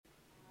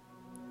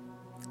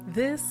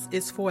This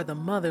is for the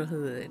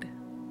motherhood,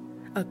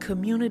 a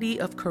community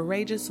of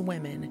courageous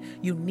women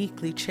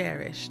uniquely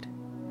cherished.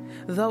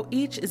 Though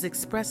each is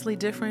expressly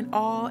different,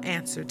 all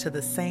answer to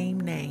the same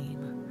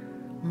name,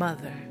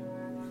 Mother.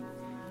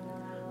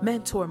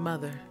 Mentor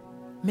Mother,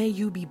 may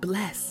you be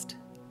blessed.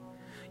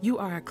 You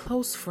are a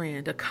close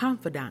friend, a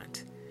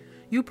confidant.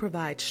 You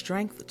provide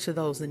strength to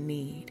those in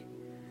need.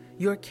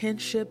 Your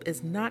kinship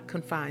is not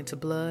confined to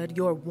blood.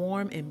 Your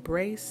warm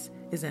embrace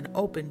is an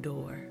open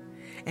door,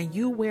 and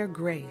you wear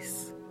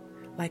grace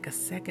like a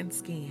second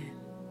skin.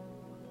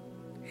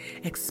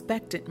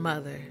 Expectant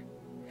Mother,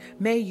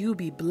 may you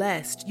be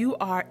blessed. You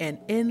are an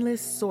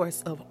endless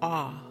source of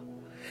awe.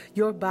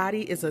 Your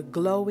body is a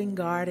glowing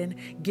garden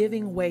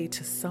giving way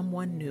to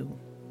someone new.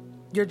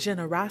 Your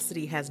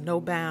generosity has no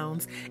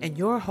bounds, and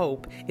your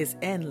hope is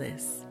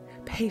endless.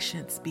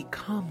 Patience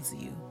becomes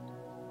you.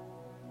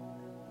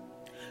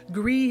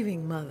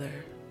 Grieving Mother,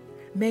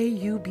 may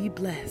you be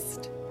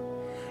blessed.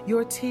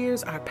 Your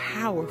tears are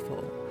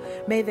powerful.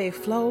 May they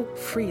flow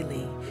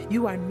freely.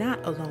 You are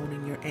not alone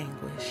in your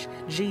anguish.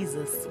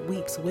 Jesus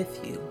weeps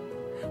with you.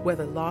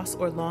 Whether loss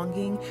or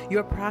longing,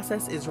 your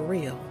process is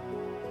real.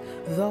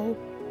 Though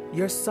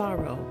your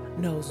sorrow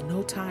knows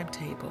no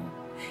timetable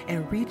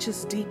and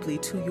reaches deeply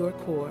to your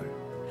core,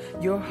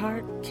 your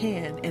heart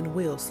can and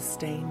will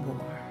sustain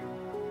more.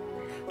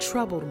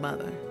 Troubled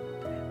Mother,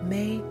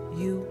 may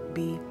you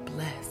be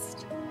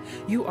blessed.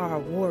 You are a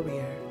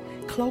warrior,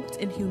 cloaked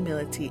in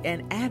humility,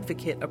 an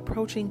advocate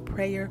approaching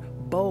prayer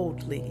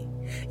boldly.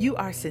 You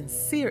are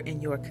sincere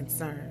in your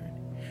concern.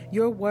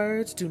 Your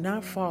words do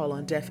not fall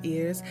on deaf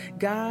ears.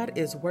 God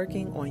is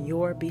working on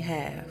your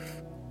behalf.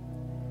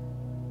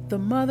 The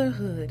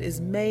motherhood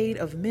is made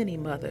of many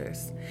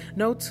mothers.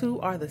 No two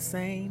are the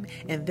same,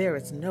 and there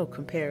is no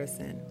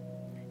comparison.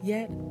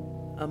 Yet,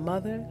 a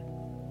mother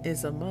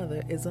is a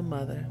mother is a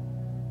mother.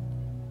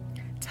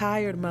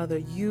 Tired Mother,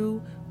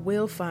 you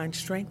will find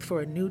strength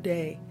for a new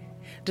day.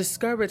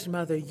 Discouraged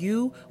Mother,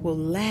 you will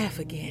laugh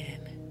again.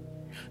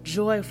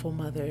 Joyful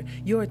Mother,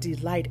 your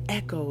delight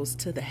echoes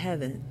to the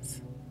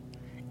heavens.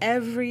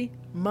 Every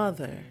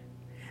mother,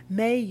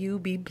 may you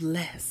be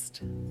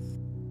blessed.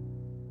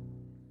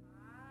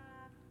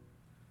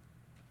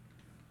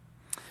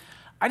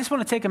 I just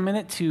want to take a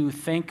minute to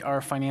thank our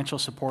financial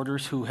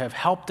supporters who have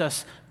helped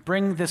us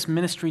bring this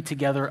ministry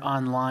together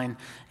online,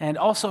 and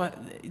also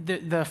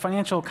the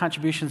financial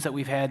contributions that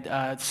we've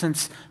had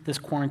since this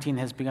quarantine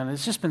has begun.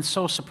 It's just been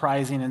so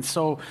surprising and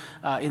so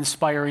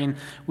inspiring.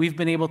 We've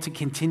been able to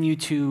continue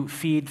to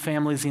feed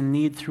families in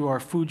need through our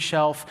food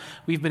shelf.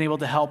 We've been able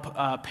to help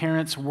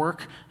parents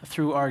work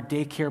through our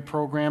daycare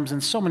programs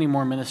and so many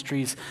more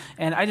ministries,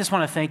 and I just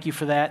want to thank you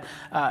for that.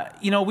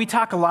 We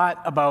talk a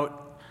lot about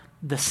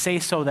the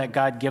say-so that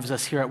God gives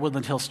us here at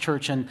Woodland Hills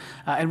Church, and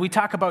we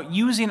talk about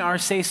using our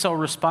say-so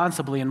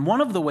responsibly, and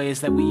one of the ways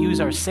that we use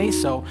our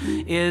say-so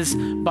is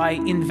by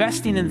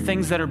investing in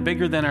things that are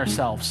bigger than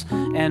ourselves.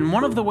 And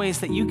one of the ways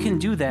that you can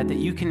do that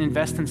you can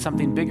invest in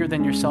something bigger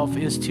than yourself,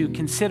 is to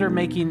consider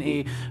making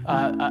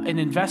an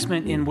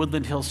investment in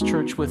Woodland Hills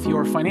Church with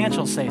your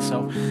financial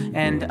say-so.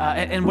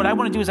 And what I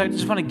want to do is I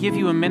just want to give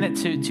you a minute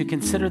to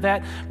consider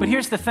that. But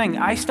here's the thing.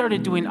 I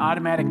started doing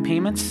automatic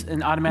payments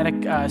and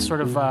automatic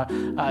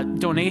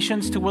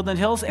donations to Woodland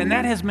Hills, and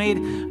that has made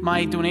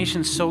my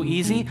donations so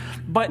easy,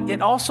 but it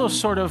also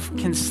sort of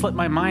can slip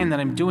my mind that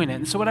I'm doing it.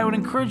 And so what I would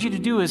encourage you to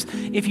do is,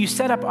 if you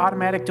set up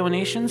automatic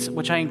donations,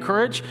 which I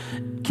encourage,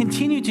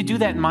 continue to do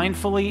that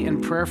mindfully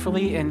and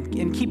prayerfully,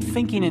 and keep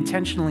thinking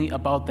intentionally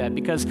about that,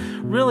 because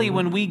really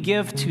when we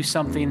give to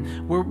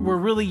something, we're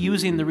really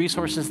using the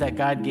resources that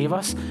God gave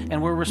us,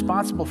 and we're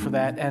responsible for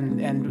that,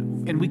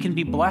 and we can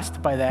be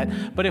blessed by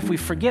that. But if we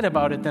forget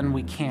about it, then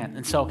we can't.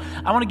 And so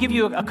I want to give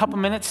you a couple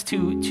minutes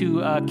to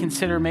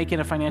consider making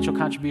a financial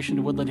contribution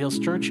to Woodland Hills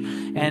Church,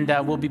 and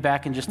we'll be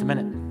back in just a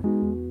minute.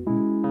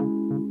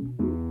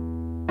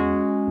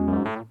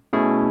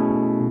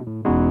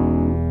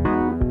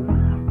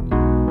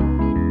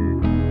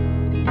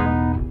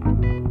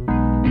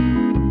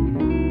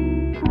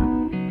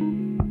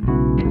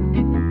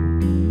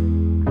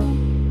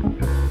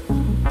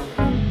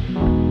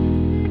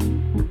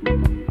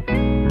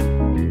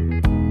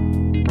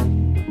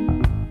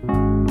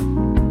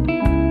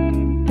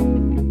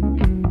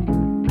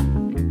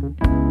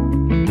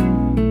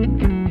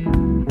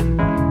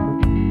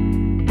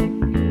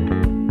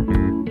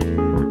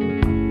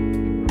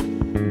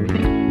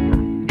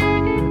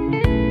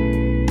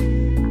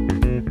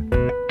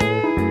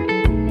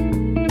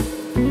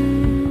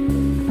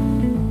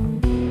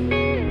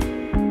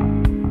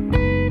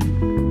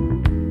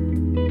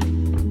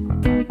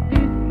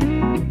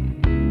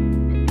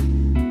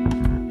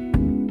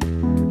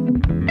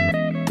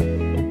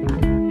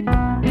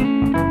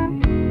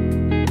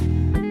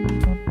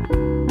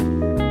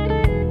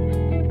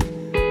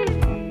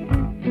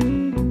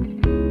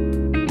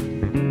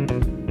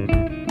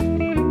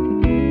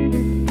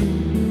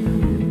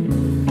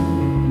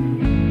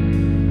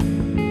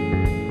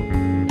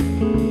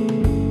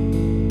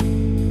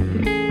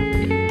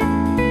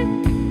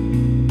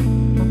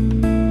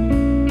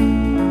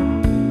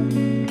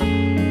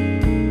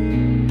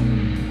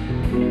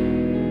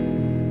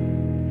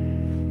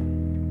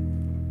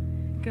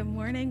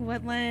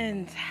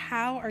 Woodland.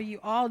 How are you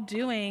all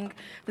doing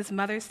this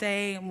Mother's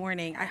Day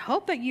morning? I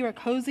hope that you are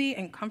cozy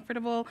and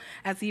comfortable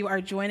as you are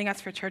joining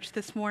us for church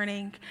this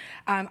morning.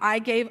 I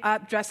gave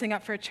up dressing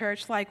up for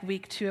church like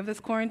week 2 of this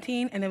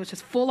quarantine, and it was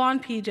just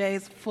full-on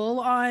PJs,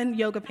 full-on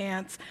yoga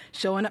pants,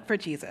 showing up for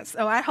Jesus.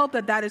 So I hope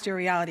that that is your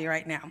reality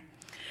right now.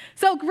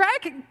 So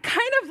Greg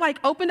kind of like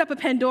opened up a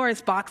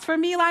Pandora's box for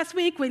me last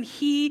week when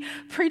he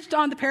preached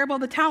on the parable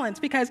of the talents,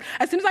 because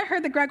as soon as I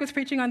heard that Greg was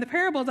preaching on the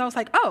parables, I was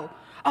like, oh,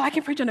 I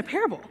can preach on a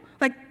parable.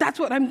 Like, that's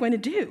what I'm going to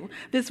do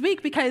this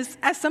week, because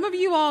as some of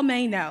you all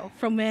may know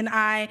from when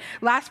I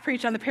last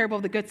preached on the parable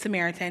of the Good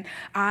Samaritan,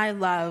 I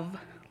love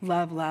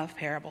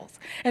parables.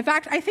 In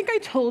fact, I think I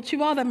told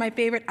you all that my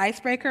favorite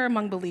icebreaker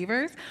among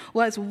believers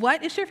was,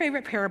 what is your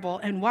favorite parable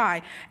and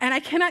why? And I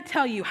cannot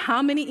tell you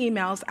how many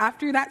emails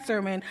after that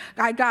sermon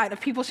I got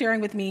of people sharing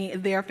with me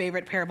their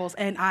favorite parables,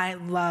 and I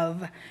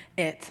love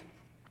it.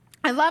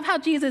 I love how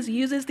Jesus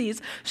uses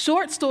these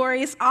short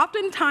stories,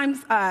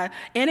 oftentimes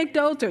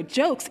anecdotes or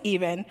jokes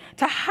even,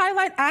 to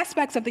highlight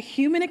aspects of the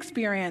human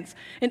experience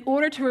in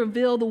order to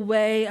reveal the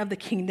way of the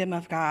kingdom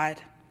of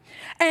God.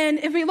 And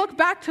if we look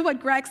back to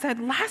what Greg said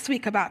last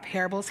week about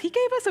parables, he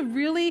gave us a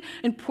really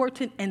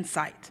important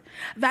insight,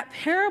 that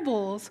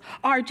parables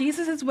are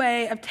Jesus'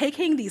 way of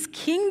taking these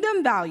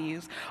kingdom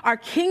values, our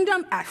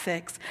kingdom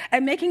ethics,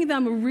 and making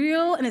them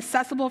real and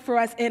accessible for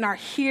us in our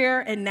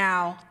here and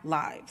now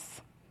lives.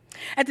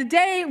 And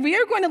today, we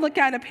are going to look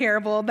at a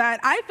parable that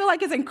I feel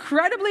like is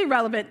incredibly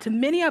relevant to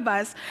many of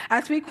us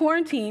as we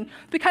quarantine,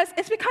 because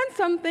it's become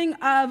something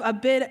of a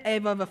bit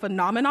of a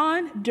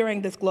phenomenon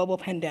during this global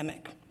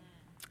pandemic.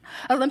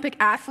 Olympic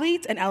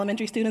athletes and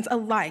elementary students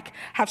alike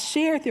have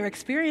shared their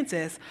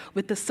experiences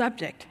with the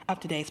subject of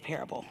today's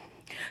parable.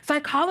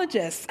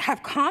 Psychologists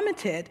have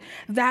commented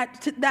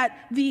that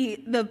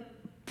the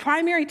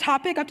primary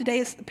topic of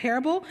today's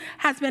parable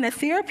has been a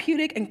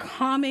therapeutic and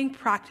calming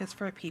practice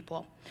for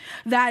people,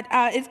 that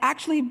it's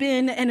actually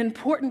been an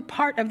important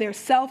part of their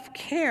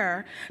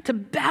self-care to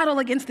battle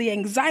against the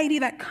anxiety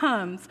that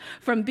comes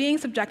from being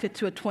subjected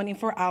to a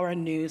 24-hour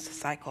news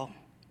cycle.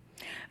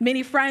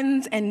 Many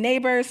friends and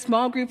neighbors,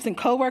 small groups, and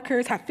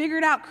coworkers have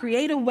figured out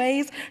creative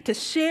ways to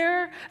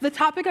share the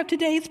topic of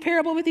today's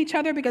parable with each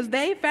other, because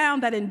they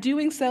found that in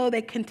doing so,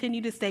 they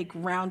continue to stay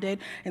grounded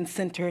and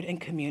centered in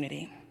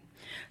community.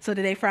 So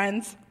today,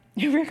 friends,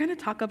 we're going to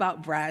talk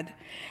about bread,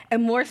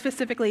 and more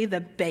specifically,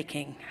 the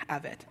baking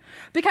of it.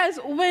 Because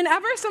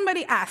whenever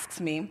somebody asks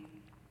me,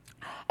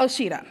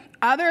 Oshita,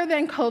 other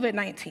than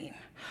COVID-19,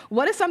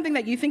 what is something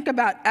that you think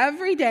about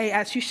every day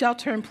as you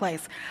shelter in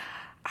place?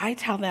 I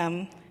tell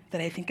them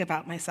that I think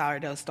about my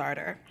sourdough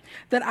starter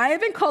that I have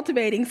been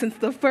cultivating since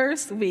the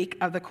first week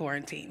of the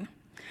quarantine.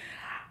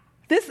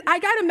 I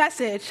got a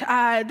message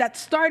that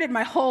started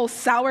my whole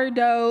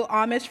sourdough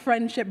Amish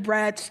friendship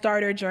bread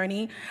starter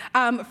journey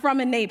from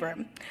a neighbor.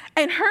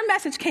 And her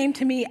message came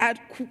to me at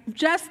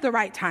just the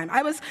right time.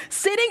 I was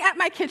sitting at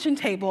my kitchen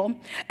table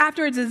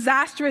after a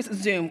disastrous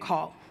Zoom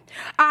call.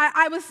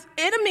 I was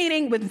in a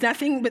meeting with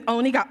nothing but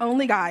only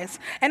guys,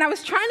 and I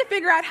was trying to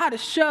figure out how to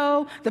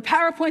show the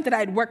PowerPoint that I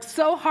had worked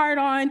so hard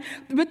on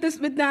with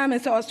them,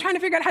 and so I was trying to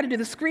figure out how to do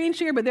the screen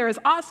share, but there was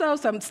also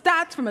some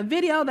stats from a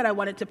video that I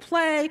wanted to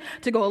play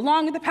to go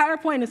along with the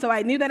PowerPoint, and so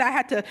I knew that I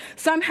had to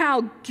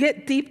somehow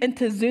get deep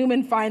into Zoom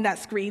and find that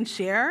screen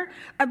share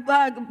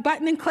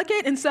button and click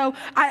it, and so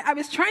I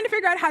was trying to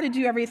figure out how to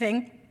do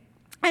everything.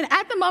 And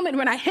at the moment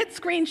when I hit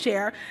screen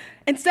share,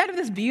 instead of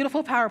this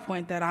beautiful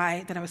PowerPoint that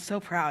I was so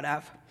proud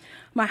of,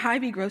 my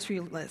Hy-Vee grocery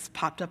list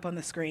popped up on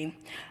the screen.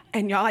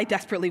 And y'all, I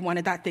desperately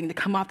wanted that thing to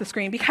come off the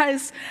screen,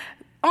 because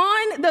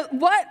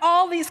what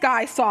all these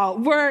guys saw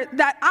were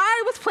that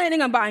I was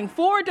planning on buying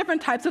 4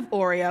 different types of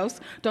Oreos.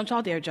 Don't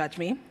y'all dare judge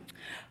me.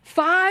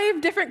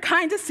 5 different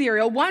kinds of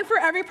cereal, 1 for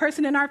every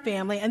person in our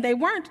family, and they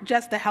weren't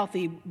just the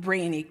healthy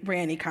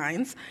brandy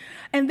kinds.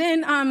 And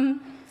then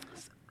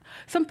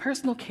some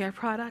personal care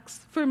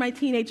products for my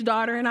teenage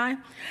daughter and I.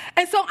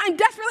 And so I'm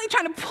desperately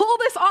trying to pull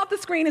this off the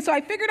screen, and so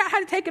I figured out how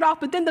to take it off,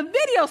 but then the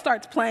video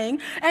starts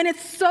playing, and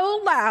it's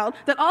so loud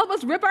that all of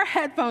us rip our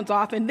headphones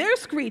off, and they're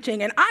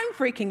screeching, and I'm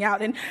freaking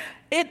out, and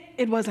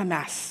it was a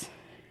mess.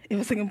 It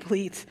was a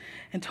complete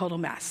and total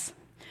mess.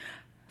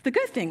 The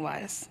good thing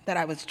was that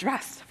I was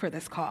dressed for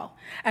this call,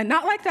 and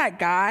not like that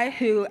guy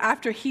who,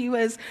 after he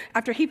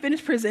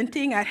finished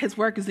presenting at his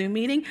work Zoom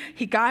meeting,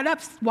 he got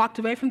up, walked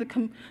away from the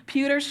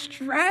computer,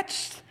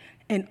 stretched,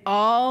 and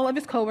all of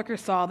his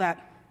coworkers saw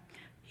that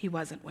he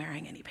wasn't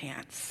wearing any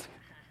pants.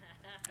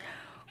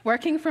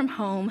 Working from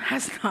home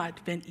has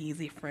not been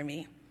easy for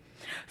me.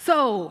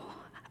 So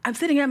I'm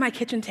sitting at my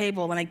kitchen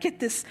table, and I get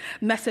this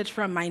message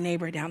from my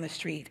neighbor down the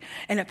street,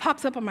 and it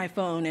pops up on my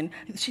phone, and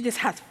she just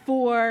has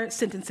 4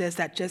 sentences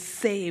that just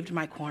saved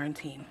my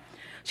quarantine.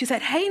 She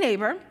said, "Hey,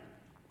 neighbor,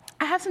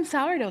 I have some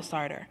sourdough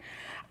starter.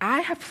 I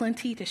have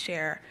plenty to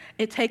share.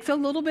 It takes a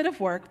little bit of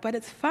work, but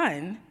it's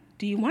fun.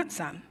 Do you want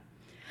some?"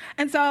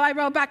 And so I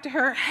wrote back to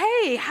her,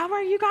 "Hey, how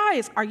are you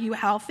guys? Are you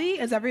healthy?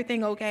 Is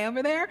everything okay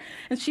over there?"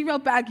 And she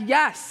wrote back,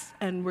 "Yes,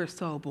 and we're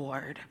so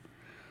bored."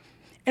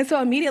 And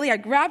so immediately I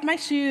grabbed my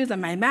shoes and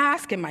my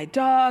mask and my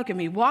dog, and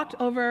we walked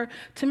over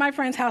to my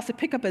friend's house to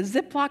pick up a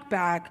Ziploc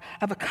bag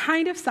of a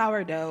kind of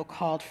sourdough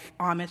called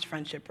Amish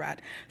friendship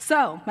bread.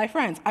 So, my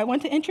friends, I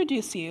want to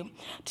introduce you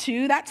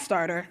to that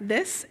starter.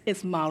 This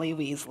is Molly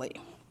Weasley.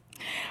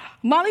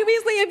 Molly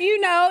Weasley, if you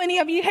know, any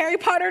of you Harry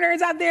Potter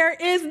nerds out there,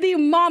 is the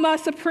mama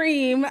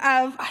supreme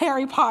of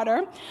Harry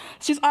Potter.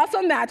 She's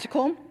also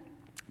magical.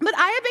 But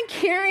I have been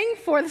caring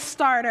for the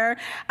starter,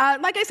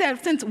 like I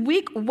said, since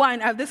week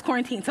 1 of this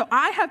quarantine. So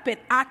I have been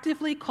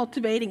actively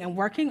cultivating and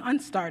working on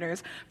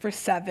starters for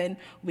 7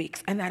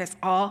 weeks. And that is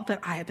all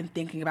that I have been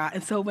thinking about.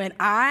 And so when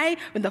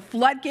the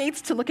floodgates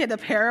to look at a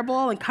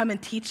parable and come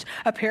and teach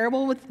a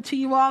parable to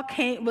you all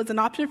was an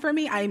option for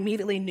me, I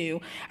immediately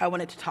knew I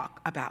wanted to talk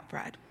about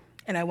bread.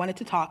 And I wanted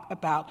to talk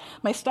about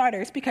my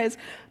starters because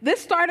this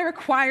starter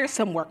requires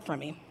some work from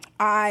me.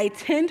 I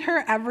tend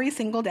her every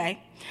single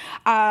day.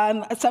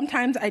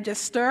 Sometimes I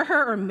just stir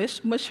her or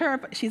mush her,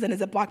 but she's in a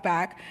Ziploc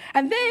bag.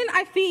 And then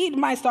I feed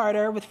my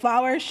starter with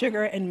flour,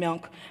 sugar, and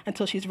milk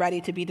until she's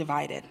ready to be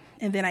divided.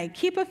 And then I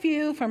keep a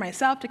few for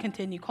myself to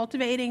continue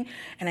cultivating,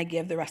 and I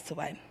give the rest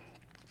away.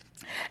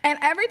 And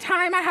every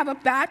time I have a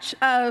batch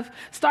of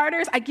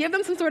starters, I give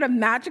them some sort of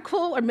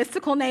magical or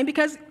mystical name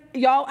because,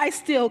 y'all, I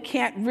still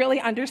can't really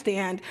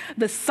understand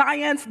the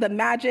science, the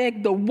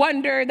magic, the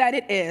wonder that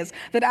it is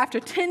that after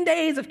 10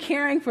 days of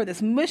caring for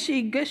this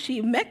mushy,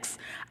 gushy mix,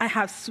 I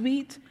have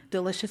sweet,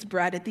 delicious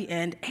bread at the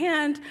end.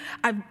 And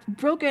I've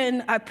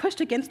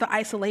pushed against the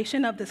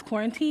isolation of this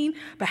quarantine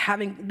by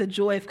having the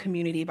joy of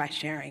community by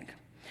sharing.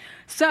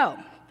 So,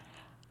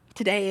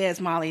 today is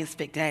Molly's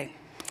big day.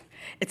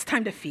 It's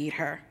time to feed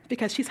her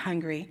because she's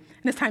hungry,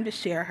 and it's time to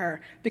share her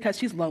because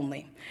she's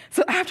lonely.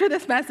 So after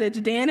this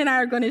message, Dan and I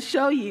are going to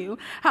show you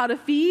how to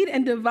feed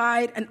and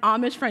divide an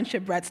Amish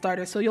friendship bread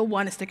starter, so you'll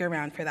want to stick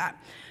around for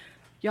that.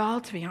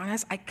 Y'all, to be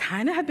honest, I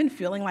kind of have been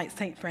feeling like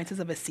St. Francis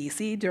of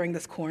Assisi during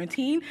this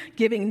quarantine,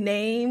 giving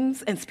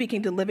names and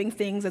speaking to living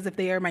things as if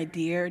they are my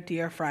dear,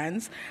 dear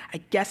friends. I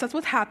guess that's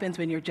what happens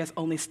when you're just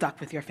only stuck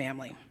with your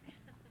family.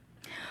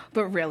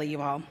 But really, you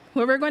all,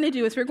 what we're going to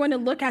do is we're going to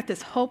look at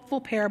this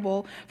hopeful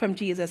parable from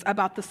Jesus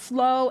about the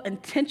slow,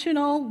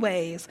 intentional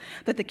ways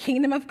that the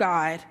kingdom of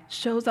God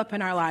shows up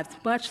in our lives,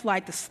 much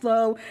like the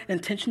slow,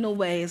 intentional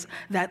ways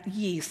that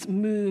yeast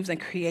moves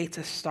and creates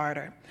a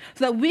starter,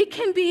 so that we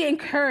can be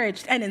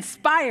encouraged and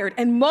inspired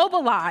and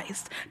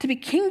mobilized to be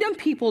kingdom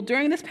people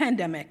during this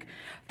pandemic,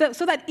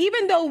 so that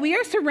even though we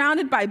are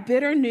surrounded by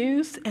bitter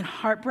news and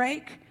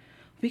heartbreak,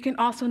 we can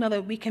also know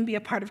that we can be a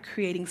part of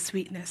creating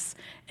sweetness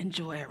and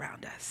joy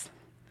around us.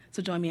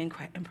 So join me in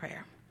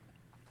prayer.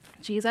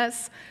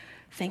 Jesus,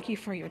 thank you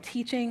for your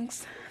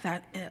teachings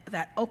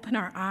that open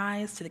our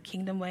eyes to the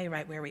kingdom way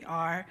right where we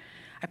are.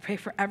 I pray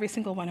for every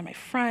single one of my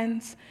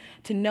friends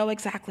to know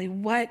exactly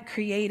what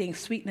creating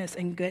sweetness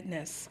and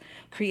goodness,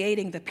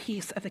 creating the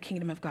peace of the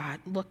kingdom of God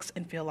looks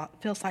and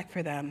feels like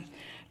for them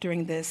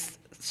during this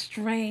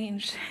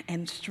strange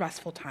and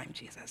stressful time,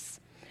 Jesus.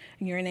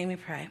 In your name we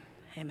pray,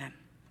 amen.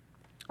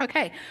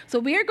 Okay, so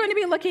we are going to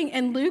be looking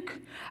in Luke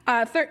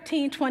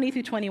 13, 20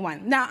 through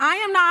 21. Now, I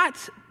am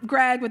not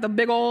Greg with a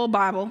big old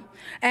Bible,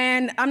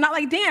 and I'm not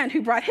like Dan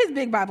who brought his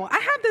big Bible. I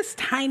have this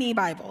tiny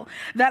Bible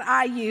that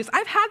I use.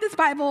 I've had this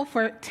Bible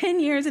for 10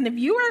 years, and if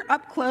you were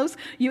up close,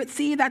 you would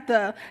see that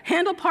the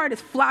handle part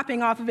is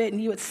flapping off of it,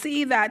 and you would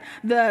see that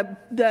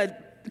the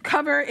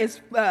cover is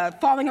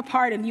falling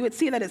apart, and you would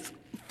see that it's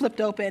flipped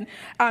open.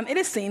 It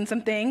has seen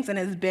some things and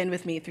has been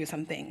with me through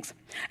some things.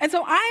 And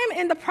so I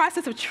am in the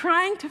process of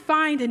trying to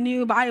find a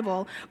new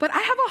Bible, but I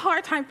have a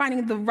hard time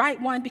finding the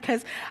right one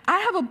because I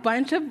have a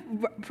bunch of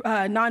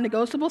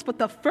non-negotiables, but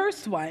the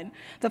first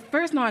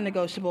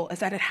non-negotiable is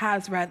that it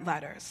has red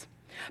letters.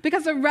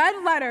 Because the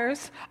red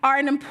letters are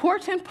an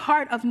important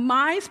part of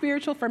my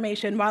spiritual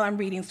formation while I'm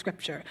reading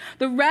scripture.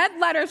 The red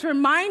letters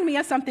remind me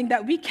of something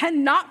that we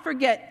cannot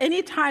forget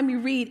anytime we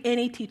read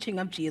any teaching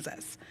of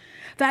Jesus.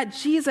 That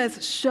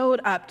Jesus showed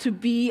up to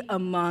be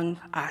among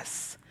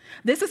us.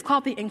 This is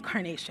called the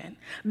incarnation.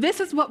 This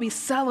is what we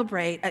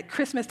celebrate at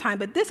Christmas time,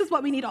 but this is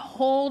what we need to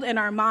hold in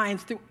our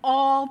minds through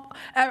all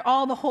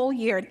the whole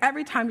year and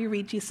every time we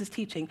read Jesus'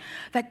 teaching,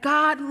 that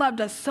God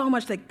loved us so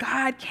much that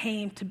God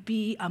came to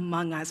be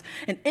among us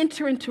and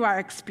enter into our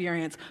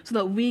experience so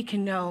that we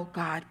can know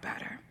God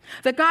better.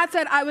 That God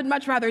said, I would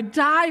much rather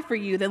die for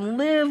you than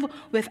live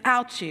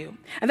without you.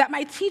 And that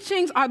my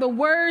teachings are the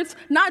words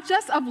not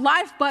just of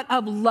life, but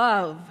of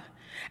love.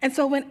 And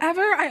so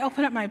whenever I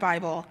open up my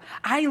Bible,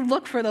 I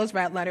look for those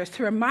red letters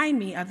to remind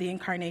me of the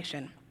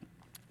incarnation.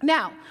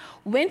 Now,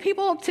 when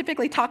people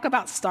typically talk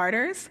about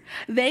starters,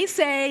 they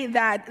say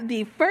that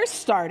the first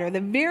starter,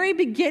 the very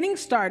beginning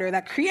starter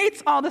that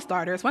creates all the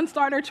starters, one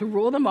starter to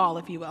rule them all,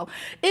 if you will,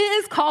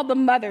 is called the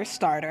mother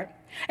starter.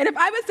 And if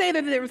I would say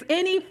that there was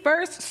any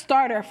first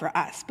starter for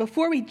us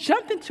before we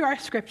jump into our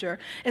scripture,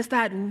 is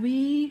that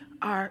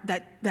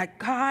that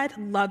God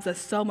loves us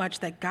so much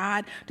that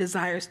God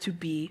desires to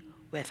be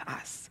with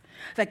us.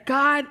 that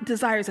God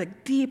desires a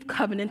deep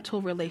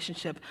covenantal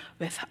relationship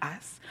with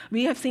us.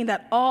 We have seen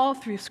that all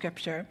through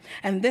Scripture,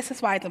 and this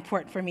is why it's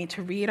important for me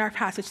to read our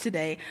passage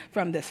today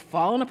from this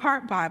fallen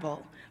apart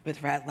Bible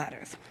with red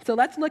letters. So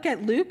let's look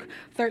at Luke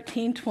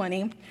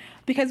 13:20,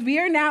 because we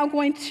are now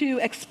going to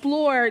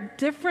explore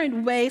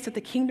different ways that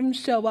the kingdom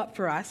show up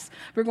for us.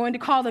 We're going to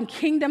call them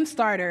kingdom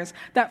starters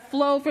that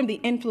flow from the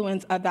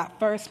influence of that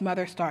first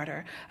mother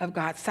starter of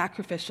God's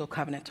sacrificial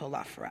covenantal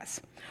love for us.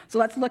 So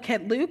let's look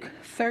at Luke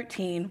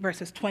 13,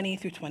 verses 20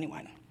 through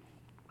 21.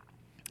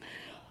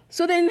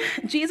 So then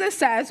Jesus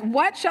says,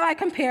 "What shall I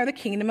compare the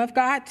kingdom of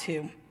God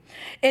to?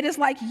 It is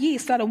like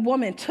yeast that a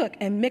woman took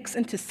and mixed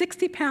into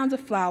 60 pounds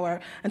of flour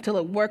until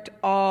it worked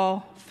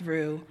all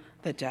through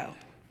the dough."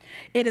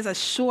 It is a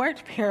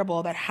short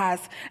parable that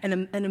has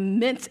an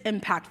immense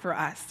impact for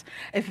us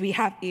if we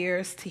have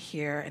ears to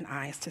hear and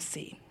eyes to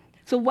see.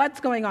 So what's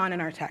going on in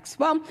our text?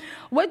 Well,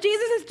 what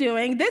Jesus is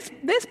doing, this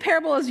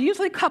parable is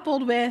usually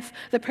coupled with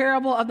the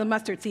parable of the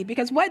mustard seed,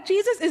 because what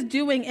Jesus is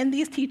doing in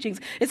these teachings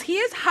is he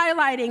is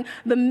highlighting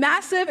the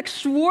massive,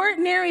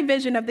 extraordinary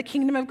vision of the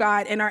kingdom of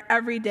God in our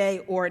everyday,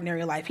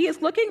 ordinary life. He is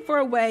looking for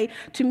a way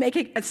to make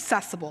it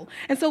accessible.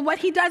 And so what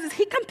he does is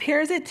he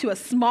compares it to a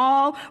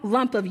small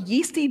lump of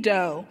yeasty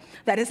dough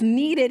that is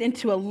kneaded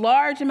into a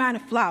large amount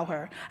of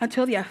flour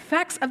until the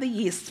effects of the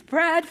yeast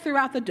spread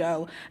throughout the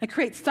dough and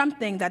create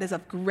something that is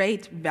of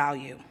great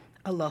value,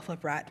 a loaf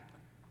of bread.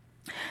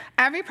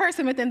 Every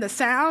person within the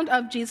sound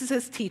of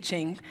Jesus'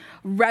 teaching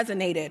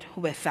resonated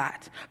with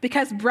that,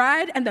 because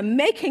bread and the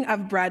making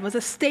of bread was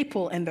a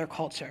staple in their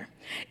culture.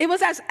 It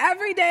was as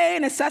everyday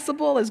and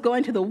accessible as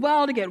going to the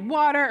well to get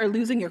water, or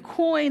losing your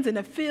coins in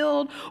a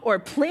field, or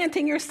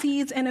planting your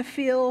seeds in a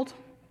field.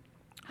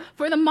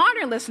 For the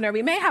modern listener,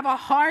 we may have a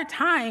hard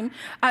time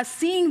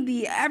seeing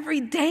the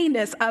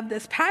everydayness of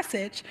this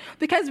passage,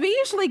 because we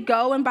usually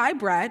go and buy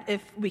bread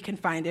if we can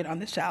find it on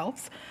the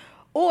shelves,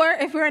 or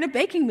if we're in a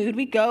baking mood,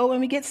 we go and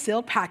we get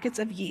sealed packets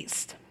of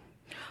yeast.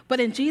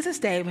 But in Jesus'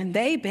 day, when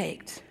they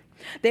baked,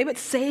 they would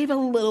save a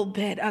little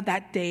bit of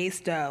that day's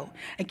dough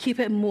and keep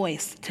it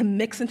moist to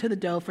mix into the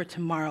dough for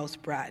tomorrow's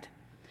bread.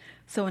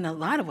 So in a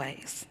lot of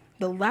ways,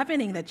 the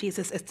leavening that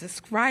Jesus is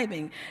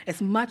describing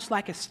is much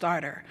like a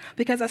starter,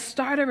 because a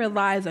starter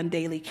relies on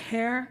daily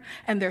care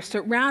and their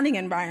surrounding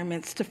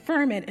environments to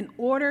ferment in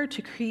order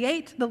to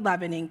create the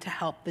leavening to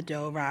help the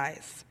dough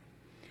rise.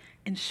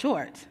 In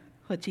short,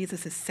 what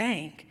Jesus is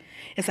saying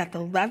is that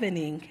the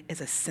leavening is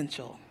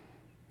essential.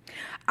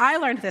 I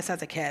learned this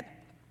as a kid.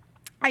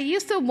 I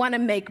used to want to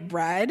make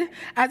bread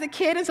as a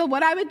kid, and so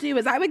what I would do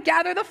is I would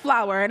gather the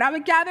flour, and I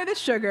would gather the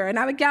sugar, and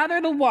I would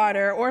gather the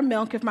water or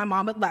milk if my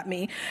mom would let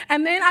me,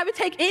 and then I would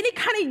take any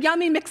kind of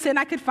yummy mix-in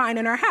I could find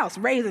in our house,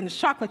 raisins,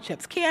 chocolate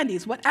chips,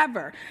 candies,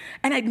 whatever,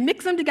 and I'd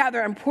mix them together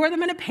and pour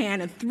them in a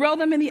pan and throw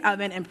them in the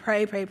oven and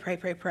pray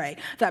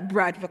that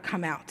bread would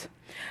come out.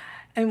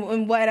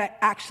 And what I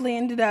actually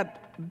ended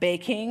up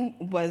baking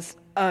was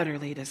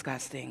utterly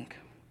disgusting.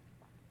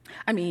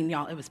 I mean,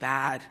 y'all, it was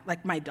bad.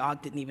 Like, my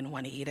dog didn't even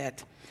want to eat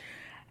it.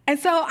 And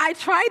so I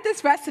tried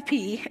this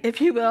recipe, if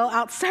you will,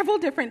 out several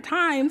different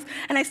times,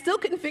 and I still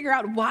couldn't figure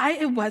out why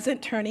it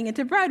wasn't turning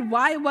into bread,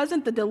 why it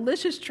wasn't the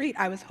delicious treat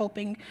I was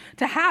hoping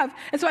to have.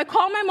 And so I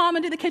called my mom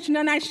into the kitchen,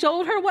 and I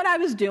showed her what I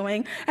was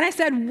doing, and I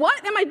said,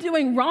 "What am I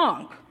doing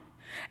wrong?"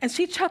 And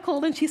she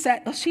chuckled, and she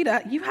said,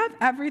 "Oshita, you have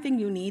everything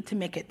you need to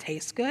make it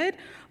taste good,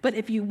 but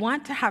if you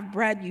want to have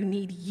bread, you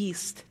need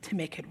yeast to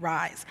make it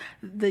rise.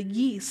 The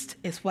yeast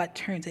is what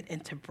turns it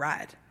into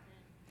bread."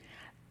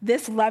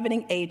 This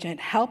leavening agent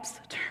helps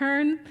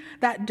turn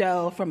that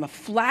dough from a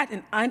flat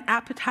and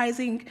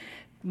unappetizing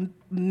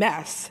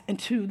mess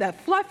into that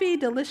fluffy,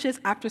 delicious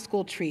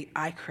after-school treat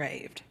I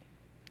craved.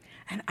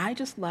 And I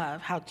just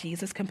love how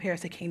Jesus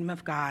compares the kingdom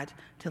of God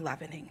to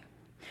leavening.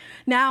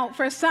 Now,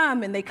 for some,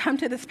 when they come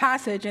to this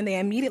passage and they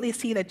immediately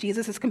see that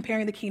Jesus is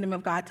comparing the kingdom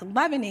of God to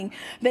leavening,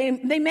 they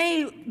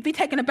may be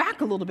taken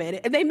aback a little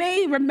bit. They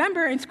may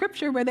remember in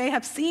Scripture where they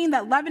have seen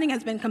that leavening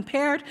has been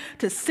compared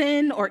to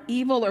sin or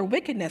evil or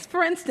wickedness.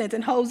 For instance,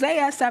 in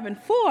Hosea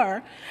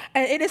 7:4,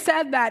 it is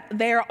said that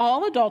they are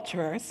all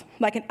adulterers,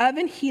 like an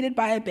oven heated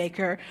by a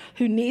baker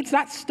who needs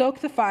not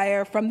stoke the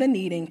fire from the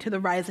kneading to the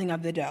rising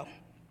of the dough.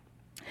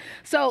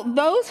 So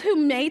those who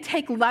may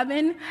take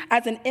leaven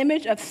as an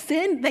image of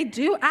sin, they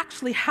do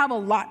actually have a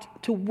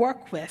lot to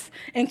work with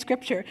in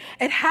Scripture.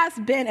 It has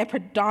been a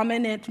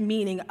predominant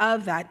meaning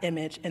of that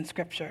image in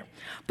Scripture.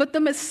 But the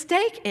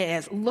mistake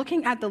is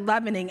looking at the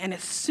leavening and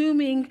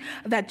assuming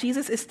that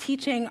Jesus is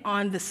teaching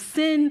on the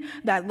sin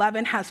that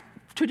leaven has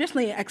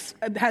traditionally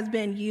has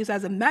been used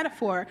as a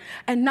metaphor,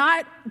 and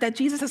not that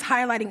Jesus is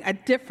highlighting a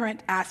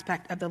different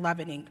aspect of the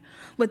leavening.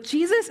 What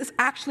Jesus is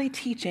actually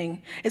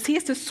teaching is he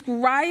is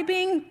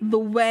describing the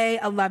way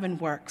a leaven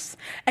works.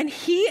 And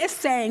he is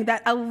saying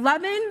that a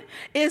leaven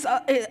is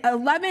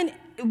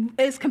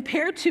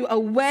compared to a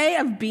way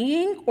of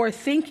being or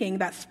thinking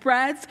that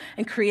spreads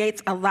and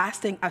creates a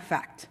lasting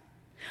effect.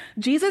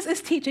 Jesus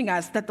is teaching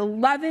us that the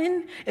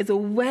leaven is a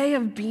way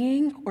of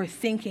being or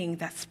thinking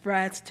that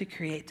spreads to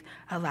create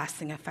a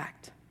lasting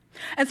effect.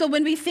 And so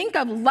when we think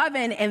of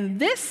leaven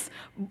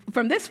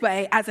from this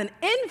way as an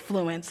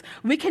influence,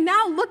 we can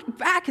now look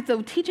back at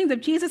the teachings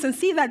of Jesus and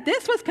see that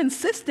this was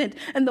consistent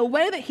in the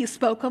way that he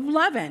spoke of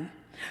leaven.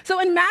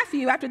 So in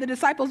Matthew, after the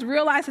disciples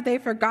realized that they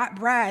forgot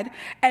bread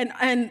and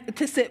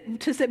to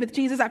sit with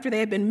Jesus after they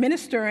had been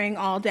ministering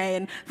all day,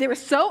 and they were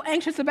so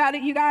anxious about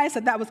it, you guys,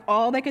 that was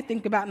all they could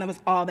think about and that was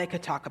all they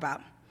could talk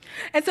about.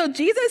 And so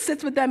Jesus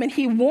sits with them and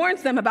he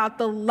warns them about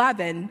the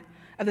leaven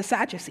of the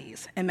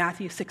Sadducees in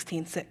Matthew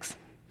 16:6.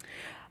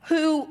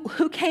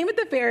 Who came with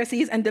the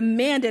Pharisees and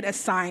demanded a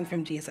sign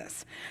from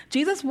Jesus.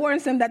 Jesus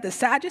warns them that the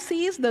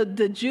Sadducees,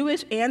 the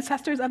Jewish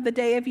ancestors of the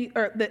day,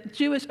 or the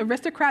Jewish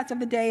aristocrats of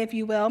the day, if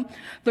you will,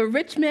 the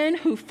rich men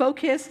who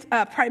focused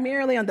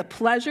primarily on the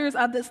pleasures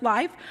of this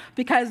life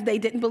because they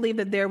didn't believe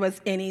that there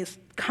was any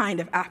kind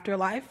of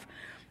afterlife.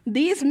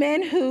 These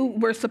men who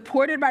were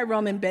supported by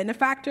Roman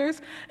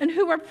benefactors and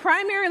who were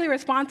primarily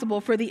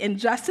responsible for the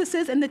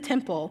injustices in the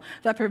temple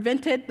that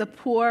prevented the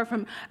poor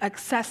from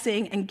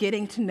accessing and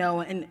getting to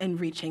know and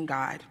reaching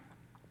God.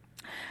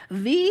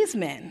 These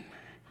men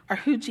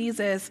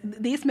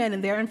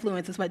and their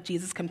influence is what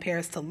Jesus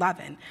compares to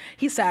leaven.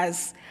 He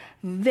says,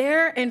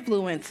 their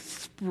influence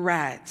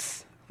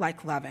spreads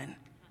like leaven.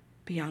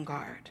 Be on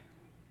guard.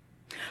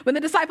 When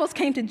the disciples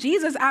came to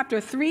Jesus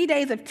after 3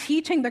 days of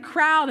teaching the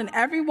crowd and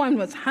everyone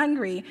was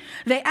hungry,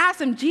 they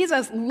asked him,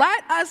 Jesus,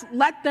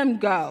 let them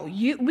go.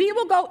 We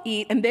will go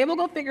eat and they will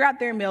go figure out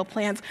their meal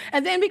plans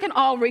and then we can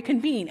all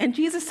reconvene. And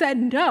Jesus said,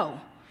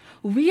 no,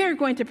 we are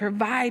going to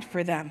provide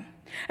for them.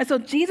 And so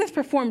Jesus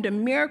performed a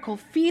miracle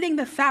feeding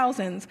the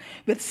thousands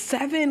with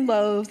 7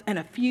 loaves and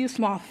a few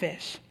small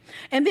fish.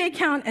 In the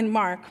account in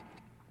Mark,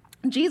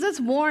 Jesus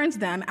warns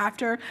them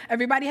after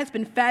everybody has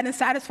been fed and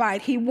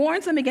satisfied. He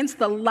warns them against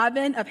the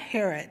leaven of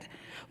Herod,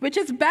 which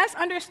is best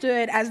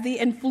understood as the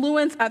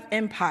influence of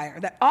empire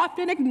that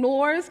often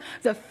ignores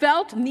the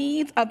felt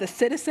needs of the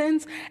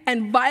citizens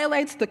and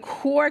violates the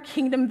core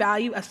kingdom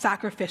value of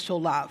sacrificial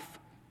love.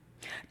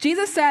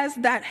 Jesus says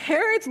that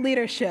Herod's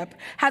leadership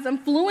has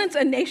influenced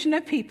a nation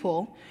of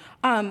people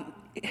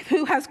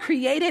who has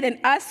created an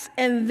us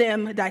and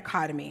them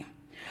dichotomy,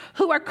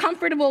 who are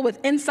comfortable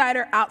with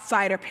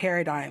insider-outsider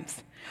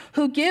paradigms,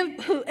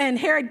 and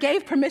Herod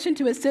gave permission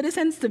to his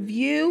citizens to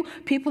view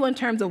people in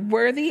terms of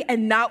worthy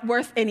and not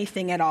worth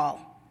anything at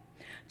all.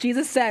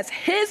 Jesus says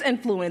his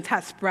influence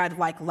has spread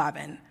like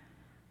leaven.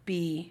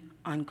 Be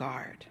on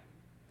guard.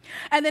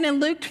 And then in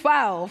Luke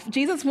 12,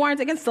 Jesus warns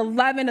against the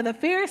leaven of the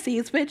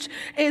Pharisees, which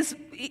is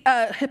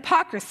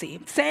hypocrisy,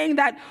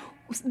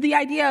 the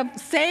idea of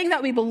saying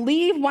that we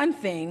believe one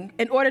thing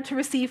in order to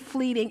receive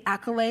fleeting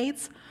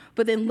accolades,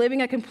 but then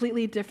living a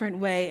completely different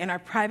way in our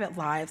private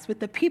lives with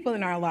the people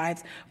in our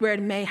lives where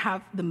it may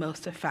have the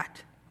most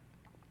effect.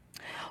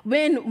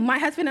 When my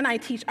husband and I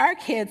teach our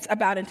kids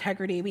about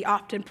integrity, we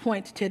often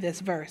point to this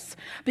verse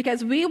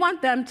because we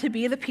want them to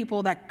be the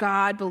people that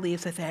God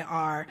believes that they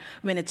are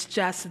when it's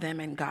just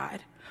them and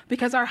God.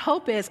 Because our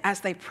hope is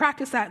as they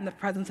practice that in the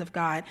presence of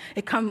God,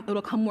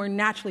 it'll come more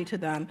naturally to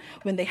them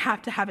when they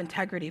have to have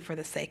integrity for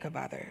the sake of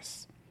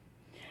others.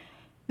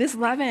 This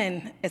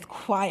leaven is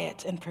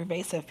quiet and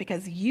pervasive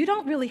because you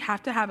don't really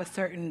have to have a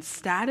certain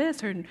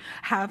status or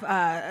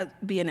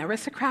be an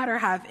aristocrat or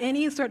have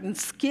any certain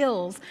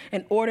skills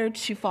in order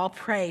to fall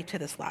prey to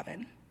this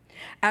leaven.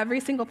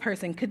 Every single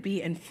person could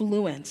be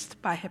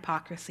influenced by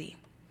hypocrisy.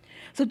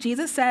 So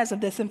Jesus says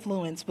that this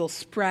influence will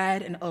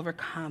spread and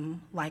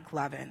overcome like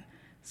leaven.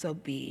 So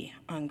be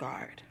on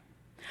guard.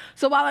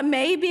 So while it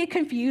may be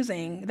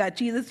confusing that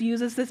Jesus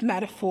uses this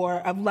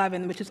metaphor of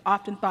leaven, which is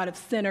often thought of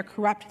sin or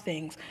corrupt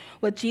things,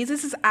 what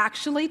Jesus is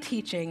actually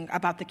teaching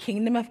about the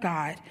kingdom of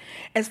God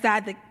is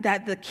that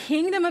the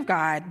kingdom of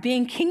God,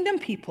 being kingdom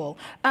people,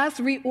 us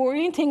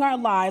reorienting our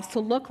lives to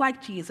look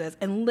like Jesus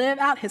and live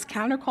out his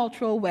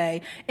countercultural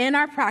way in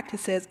our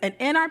practices and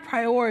in our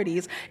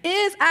priorities,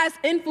 is as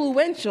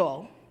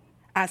influential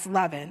as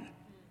leaven.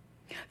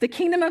 The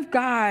kingdom of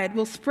God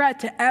will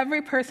spread to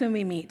every person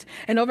we meet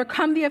and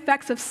overcome the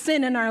effects of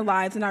sin in our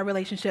lives and our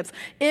relationships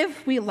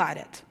if we let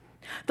it.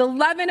 The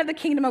leaven of the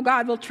kingdom of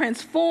God will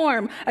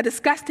transform a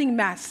disgusting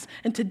mess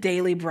into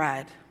daily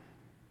bread.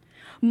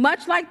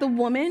 Much like the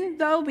woman,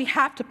 though, we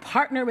have to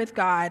partner with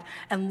God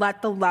and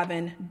let the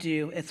leaven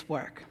do its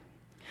work.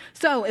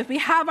 So if we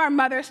have our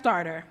mother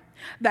starter,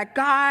 that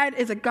God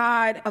is a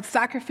God of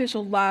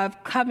sacrificial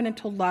love,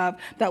 covenantal love,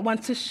 that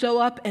wants to show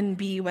up and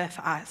be with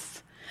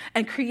us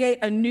and create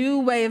a new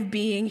way of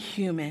being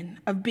human,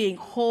 of being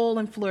whole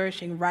and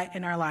flourishing right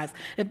in our lives.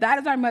 If that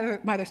is our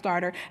mother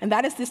starter, and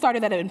that is the starter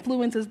that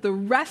influences the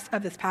rest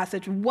of this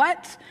passage,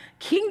 what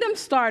kingdom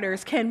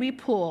starters can we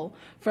pull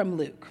from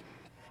Luke?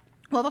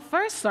 Well, the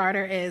first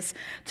starter is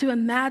to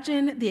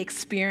imagine the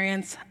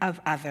experience of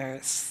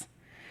others.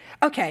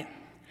 Okay,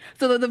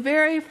 so the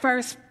very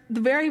first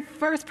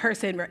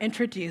person we're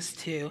introduced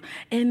to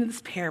in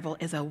this parable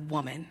is a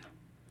woman.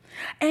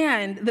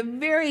 And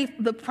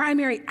the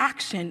primary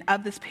action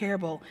of this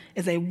parable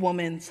is a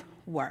woman's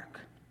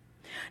work.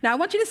 Now, I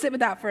want you to sit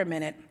with that for a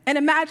minute and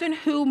imagine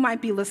who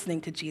might be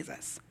listening to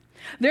Jesus.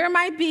 There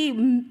might be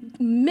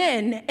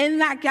men in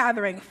that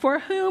gathering for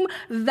whom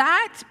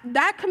that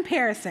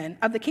comparison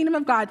of the kingdom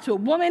of God to a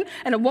woman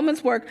and a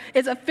woman's work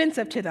is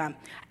offensive to them.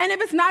 And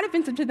if it's not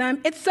offensive to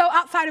them, it's so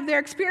outside of their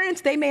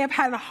experience, they may have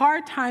had a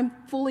hard time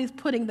fully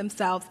putting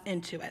themselves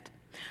into it.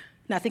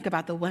 Now think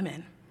about the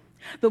women.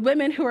 The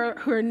women who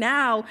are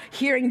now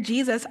hearing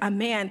Jesus, a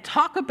man,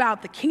 talk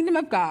about the kingdom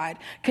of God,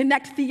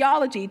 connect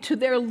theology to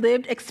their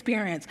lived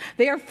experience.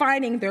 They are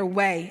finding their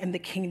way in the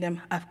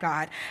kingdom of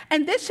God.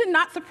 And this should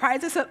not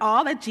surprise us at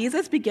all that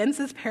Jesus begins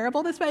this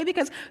parable this way,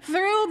 because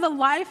through the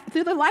life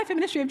and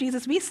ministry of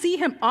Jesus, we see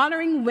him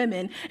honoring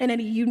women in a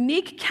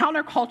unique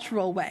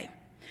countercultural way.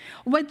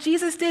 What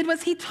Jesus did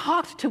was he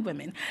talked to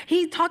women.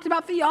 He talked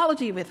about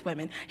theology with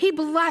women. He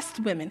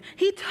blessed women.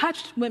 He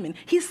touched women.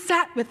 He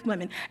sat with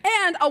women.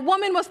 And a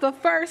woman was the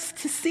first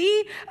to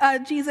see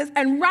Jesus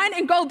and run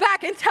and go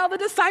back and tell the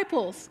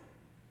disciples.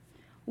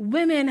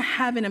 Women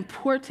have an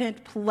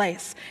important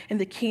place in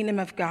the kingdom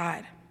of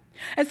God.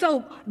 And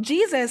so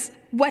Jesus,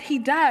 what he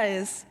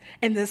does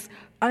in this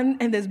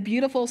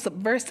beautiful,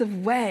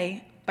 subversive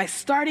way, by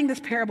starting this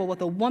parable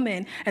with a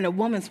woman and a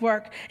woman's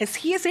work, is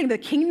he is saying the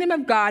kingdom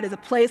of God is a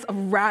place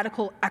of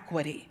radical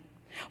equity,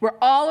 where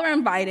all are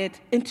invited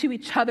into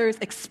each other's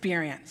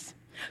experience.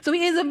 So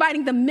he is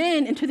inviting the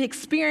men into the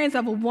experience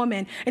of a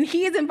woman, and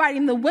he is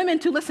inviting the women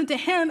to listen to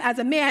him as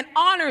a man,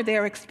 honor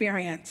their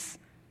experience.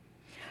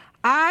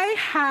 I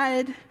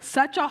had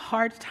such a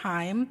hard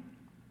time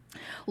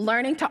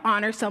learning to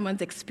honor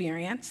someone's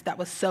experience that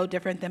was so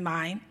different than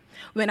mine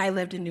when I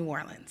lived in New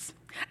Orleans.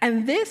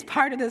 And this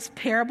part of this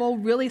parable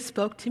really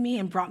spoke to me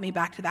and brought me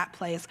back to that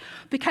place,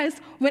 because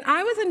when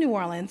I was in New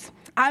Orleans,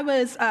 I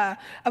was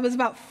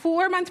about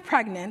 4 months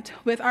pregnant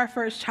with our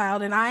first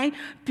child, and I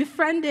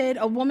befriended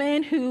a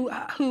woman who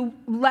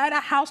led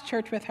a house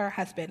church with her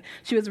husband.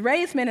 She was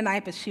raised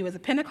Mennonite, but she was a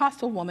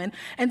Pentecostal woman,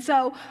 and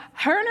so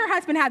her and her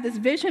husband had this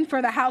vision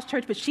for the house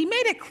church, but she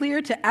made it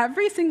clear to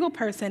every single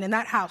person in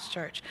that house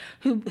church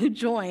who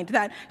joined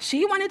that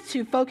she wanted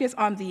to focus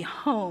on the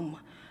home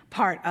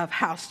part of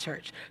house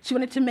church. She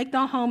wanted to make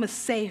the home a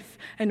safe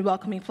and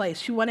welcoming place.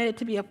 She wanted it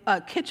to be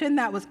a kitchen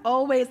there was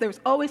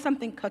always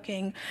something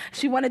cooking.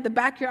 She wanted the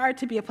backyard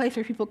to be a place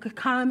where people could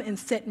come and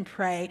sit and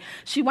pray.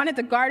 She wanted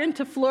the garden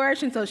to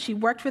flourish, and so she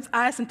worked with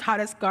us and taught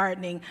us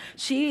gardening.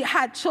 She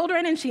had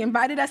children, and she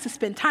invited us to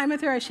spend time with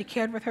her as she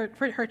cared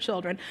for her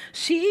children.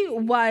 She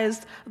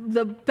was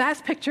the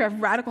best picture of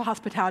radical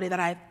hospitality that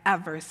I've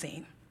ever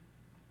seen.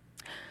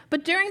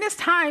 But during this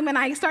time, when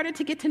I started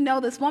to get to know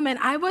this woman,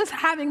 I was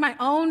having my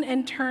own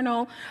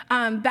internal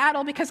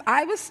battle, because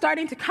I was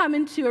starting to come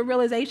into a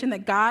realization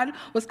that God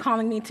was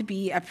calling me to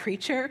be a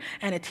preacher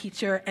and a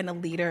teacher and a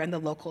leader in the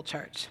local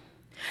church.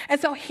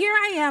 And so here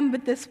I am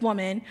with this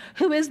woman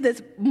who is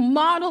this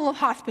model of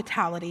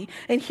hospitality,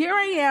 and here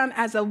I am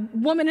as a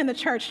woman in the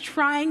church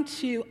trying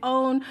to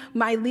own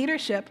my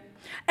leadership.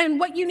 And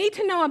what you need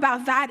to know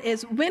about that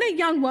is when a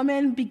young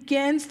woman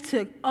begins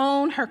to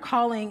own her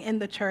calling in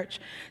the church,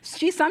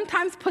 she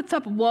sometimes puts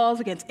up walls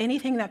against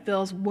anything that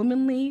feels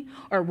womanly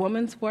or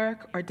woman's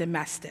work or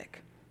domestic.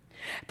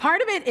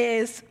 Part of it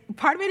is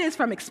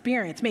from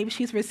experience. Maybe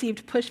she's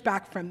received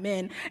pushback from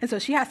men, and so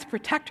she has to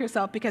protect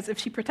herself, because if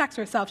she protects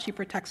herself, she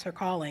protects her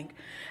calling.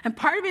 And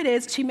part of it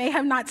is she may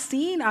have not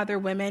seen other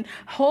women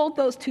hold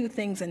those two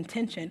things in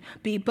tension,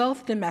 be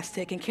both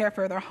domestic and care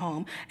for their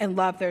home and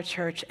love their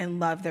church and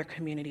love their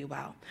community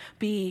well.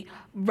 Be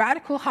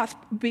radically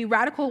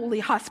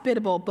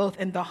hospitable both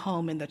in the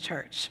home and the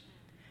church.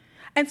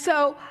 And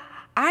so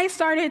I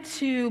started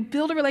to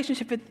build a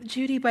relationship with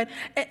Judy, but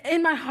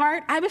in my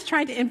heart, I was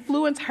trying to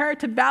influence her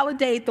to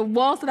validate the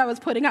walls that I was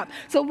putting up.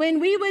 So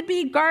when we would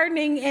be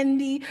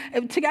gardening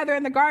together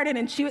in the garden,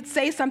 and she would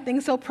say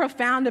something so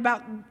profound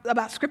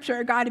about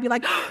Scripture or God, to be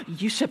like, oh,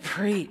 you should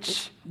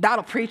preach.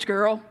 That'll preach,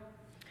 girl.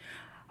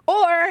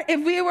 Or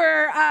if we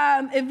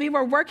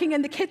were working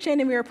in the kitchen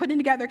and we were putting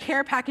together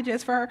care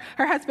packages for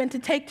her husband to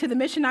take to the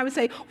mission, I would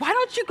say, why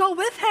don't you go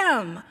with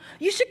him?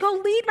 You should go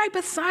lead right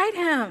beside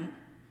him.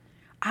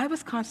 I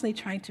was constantly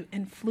trying to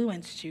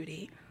influence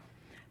Judy,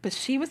 but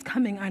she was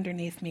coming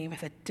underneath me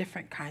with a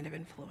different kind of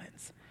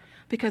influence.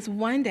 Because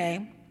one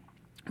day,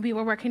 we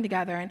were working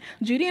together, and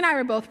Judy and I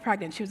were both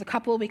pregnant. She was a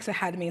couple of weeks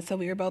ahead of me, so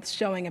we were both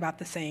showing about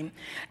the same.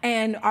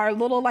 And our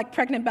little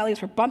pregnant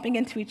bellies were bumping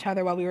into each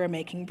other while we were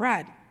making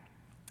bread.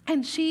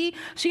 And she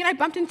and I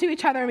bumped into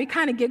each other, and we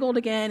kind of giggled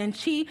again, and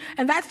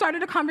that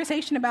started a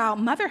conversation about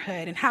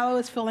motherhood and how I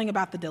was feeling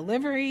about the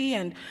delivery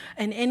and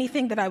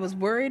anything that I was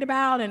worried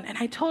about. And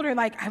I told her,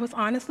 I was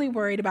honestly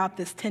worried about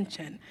this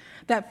tension,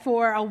 that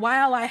for a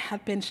while I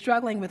had been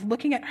struggling with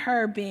looking at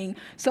her being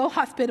so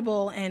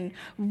hospitable and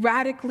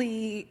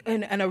radically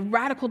and a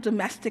radical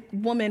domestic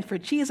woman for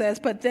Jesus,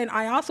 but then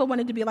I also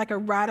wanted to be a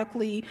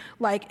radically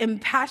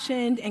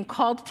impassioned and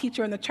called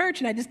teacher in the church,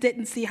 and I just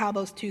didn't see how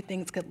those two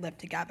things could live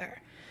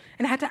together.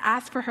 And I had to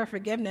ask for her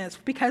forgiveness,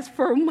 because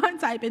for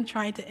months I'd been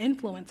trying to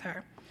influence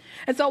her.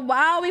 And so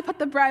while we put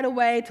the bread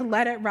away to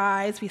let it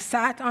rise, we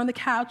sat on the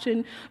couch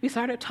and we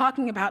started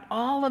talking about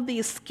all of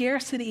these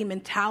scarcity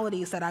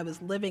mentalities that I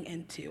was living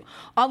into,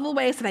 all the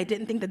ways that I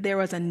didn't think that there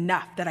was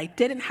enough, that I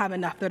didn't have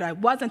enough, that I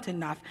wasn't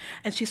enough.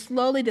 And she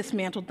slowly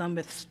dismantled them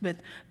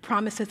with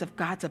promises of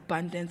God's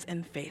abundance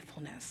and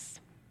faithfulness.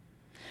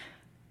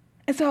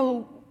 And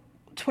so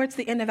towards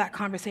the end of that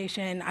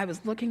conversation, I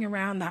was looking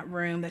around that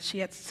room that she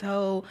had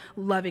so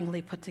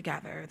lovingly put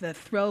together, the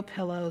throw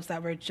pillows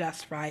that were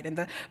just right, and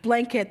the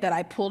blanket that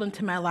I pulled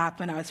into my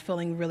lap when I was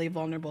feeling really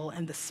vulnerable,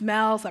 and the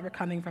smells that were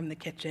coming from the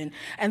kitchen,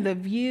 and the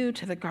view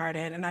to the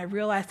garden. And I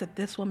realized that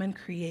this woman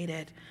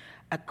created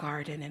a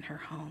garden in her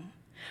home.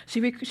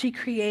 She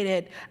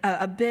created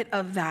a bit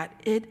of that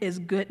it is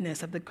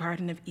goodness of the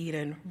Garden of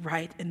Eden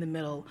right in the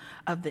middle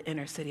of the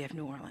inner city of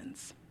New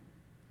Orleans.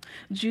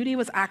 Judy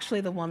was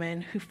actually the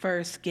woman who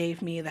first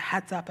gave me the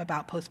heads up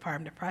about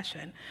postpartum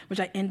depression,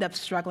 which I ended up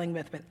struggling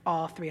with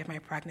all 3 of my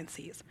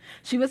pregnancies.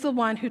 She was the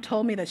one who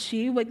told me that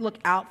she would look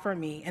out for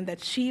me and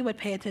that she would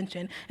pay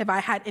attention if I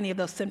had any of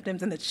those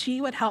symptoms and that she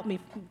would help me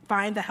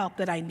find the help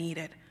that I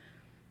needed.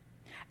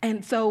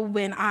 And so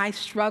when I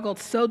struggled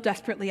so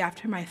desperately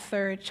after my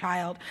 3rd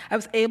child, I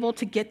was able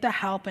to get the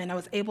help and I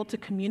was able to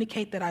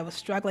communicate that I was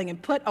struggling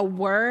and put a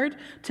word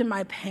to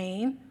my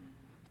pain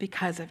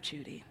because of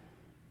Judy.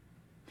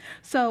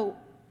 So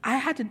I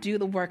had to do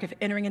the work of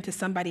entering into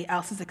somebody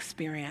else's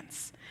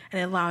experience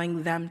and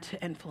allowing them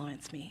to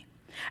influence me.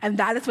 And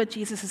that is what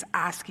Jesus is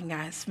asking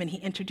us when he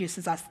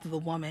introduces us to the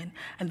woman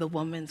and the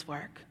woman's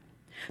work,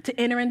 to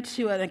enter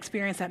into an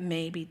experience that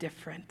may be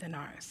different than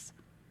ours.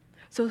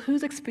 So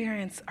whose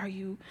experience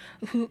is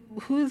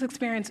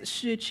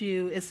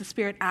the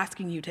Spirit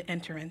asking you to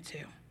enter into?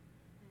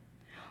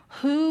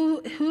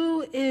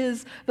 Who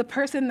is the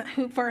person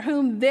for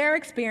whom their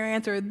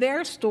experience or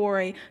their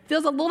story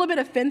feels a little bit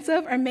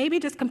offensive or maybe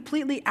just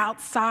completely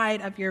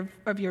outside of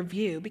your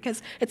view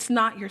because it's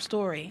not your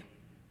story?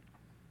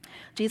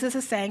 Jesus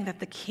is saying that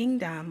the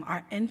kingdom,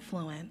 our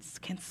influence,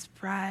 can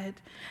spread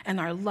and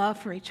our love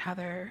for each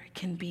other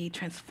can be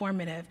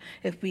transformative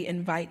if we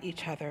invite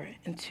each other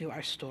into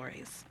our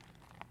stories.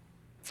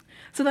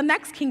 So the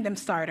next kingdom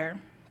starter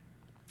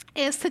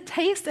is to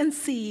taste and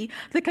see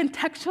the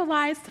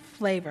contextualized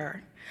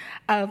flavor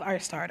of our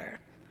starter.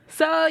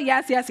 So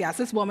yes,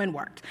 this woman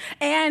worked.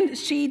 And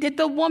she did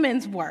the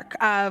woman's work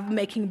of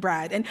making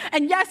bread.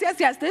 And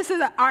yes, this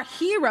is our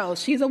hero.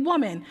 She's a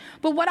woman.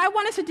 But what I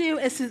want us to do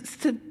is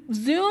to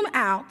zoom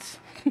out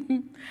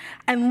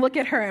and look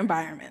at her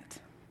environment.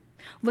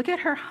 Look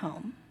at her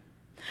home.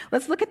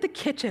 Let's look at the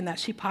kitchen that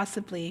she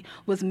possibly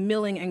was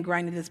milling and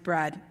grinding this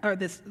bread, or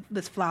this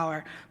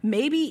flour,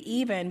 maybe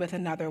even with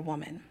another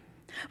woman.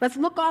 Let's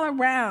look all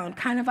around,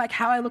 kind of like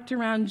how I looked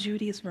around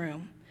Judy's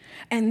room,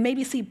 and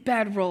maybe see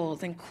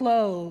bedrolls and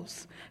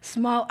clothes,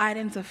 small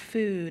items of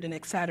food, and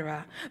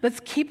etc. Let's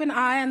keep an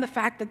eye on the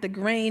fact that the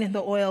grain and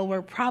the oil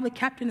were probably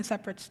kept in a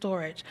separate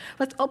storage.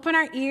 Let's open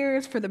our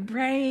ears for the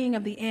braying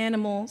of the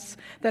animals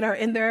that are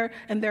in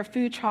their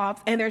food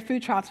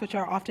troughs, which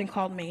are often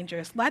called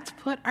mangers. Let's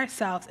put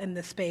ourselves in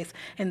this space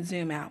and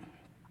zoom out.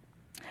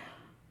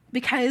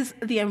 Because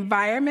the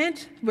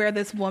environment where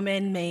this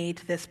woman made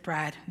this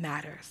bread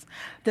matters.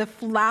 The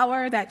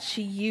flour that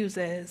she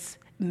uses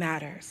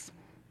matters.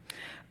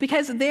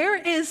 Because there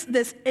is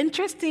this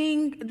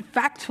interesting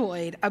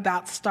factoid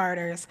about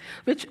starters,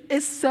 which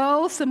is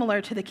so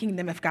similar to the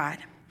kingdom of God.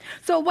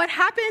 So what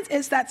happens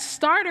is that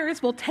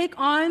starters will take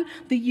on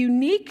the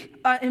unique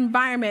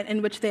environment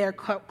in which they are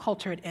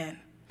cultured in.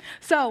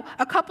 So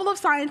a couple of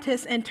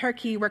scientists in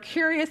Turkey were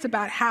curious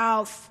about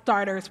how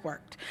starters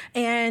worked.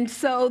 And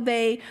so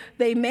they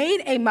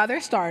made a mother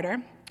starter,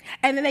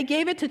 and then they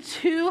gave it to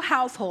 2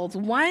 households,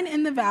 one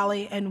in the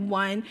valley and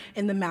one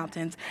in the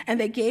mountains. And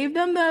they gave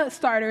them the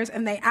starters,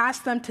 and they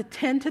asked them to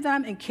tend to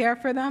them and care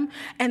for them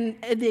in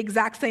the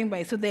exact same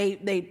way. So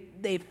they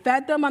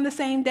fed them on the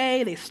same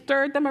day, they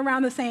stirred them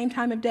around the same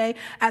time of day.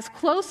 As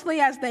closely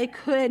as they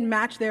could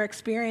match their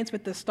experience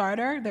with the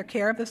starter, their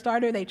care of the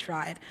starter, they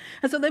tried.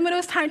 And so then when it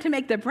was time to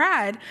make the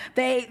bread,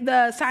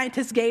 the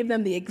scientists gave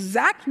them the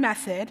exact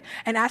method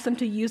and asked them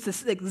to use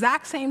this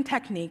exact same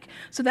technique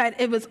so that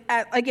it was,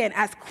 again,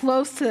 as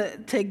close to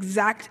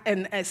exact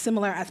and as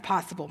similar as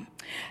possible.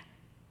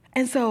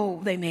 And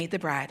so they made the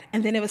bread.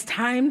 And then it was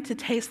time to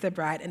taste the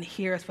bread, and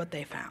here's what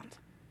they found.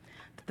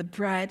 The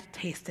bread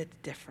tasted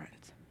different.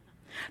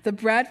 The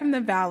bread from the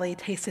valley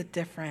tasted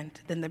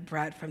different than the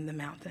bread from the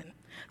mountain.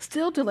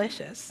 Still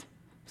delicious,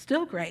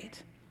 still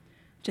great,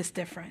 just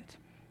different.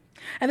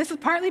 And this is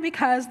partly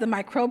because the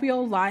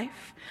microbial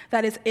life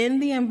that is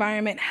in the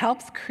environment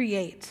helps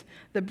create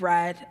the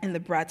bread and the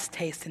bread's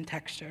taste and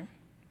texture.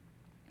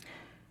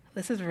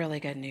 This is really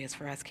good news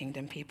for us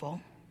kingdom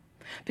people,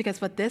 because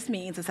what this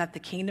means is that the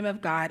kingdom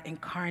of God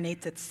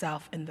incarnates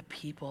itself in the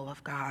people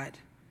of God.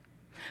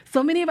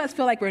 So many of us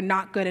feel like we're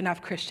not good enough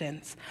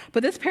Christians.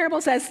 But this parable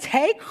says,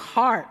 take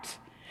heart.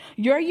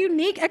 Your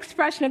unique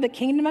expression of the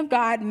kingdom of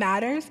God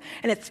matters,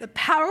 and it's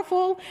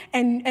powerful,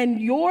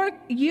 and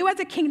you as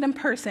a kingdom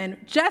person,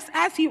 just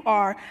as you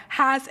are,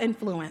 has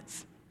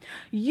influence.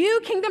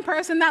 You, kingdom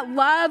person that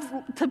loves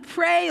to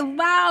pray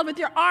loud with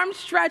your arms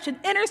stretched in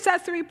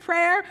intercessory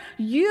prayer,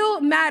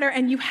 you matter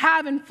and you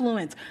have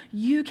influence.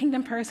 You,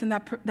 kingdom person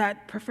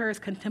that prefers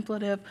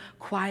contemplative,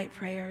 quiet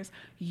prayers,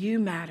 you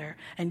matter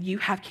and you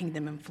have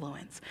kingdom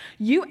influence.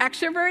 You,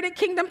 extroverted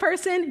kingdom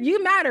person,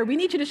 you matter. We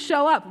need you to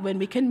show up when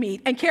we can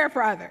meet and care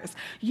for others.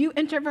 You,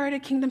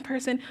 introverted kingdom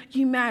person,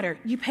 you matter.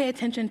 You pay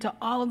attention to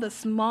all of the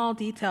small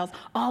details,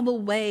 all the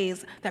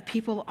ways that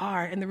people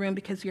are in the room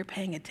because you're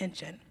paying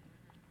attention.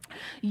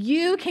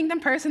 You,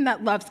 kingdom person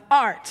that loves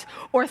art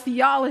or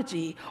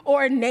theology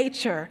or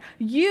nature,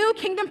 you,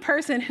 kingdom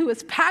person who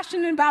is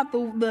passionate about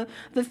the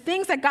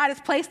things that God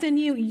has placed in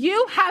you,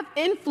 you have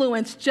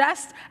influence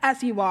just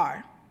as you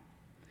are.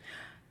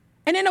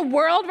 And in a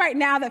world right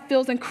now that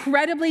feels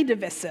incredibly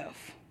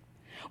divisive,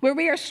 where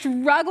we are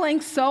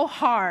struggling so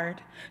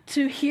hard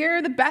to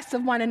hear the best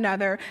of one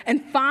another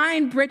and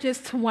find bridges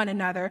to one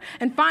another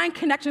and find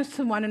connections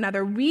to one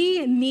another,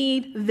 we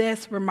need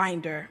this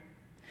reminder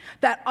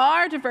that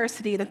our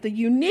diversity, that the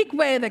unique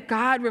way that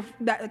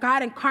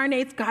God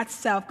incarnates God's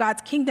self,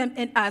 God's kingdom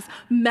in us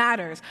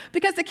matters.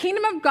 Because the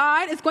kingdom of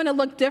God is going to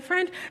look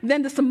different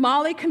than the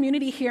Somali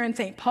community here in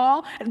St.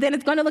 Paul, then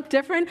it's going to look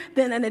different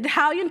than an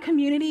Italian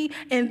community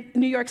in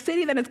New York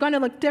City, then it's going to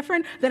look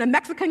different than a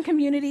Mexican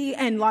community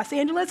in Los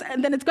Angeles,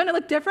 and then it's going to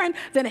look different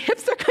than a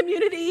hipster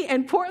community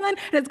in Portland,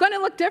 and it's going to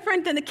look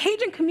different than the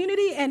Cajun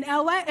community in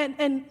LA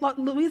and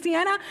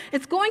Louisiana.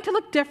 It's going to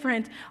look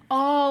different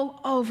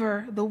all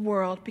over the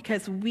world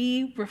because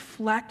we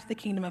reflect the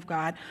kingdom of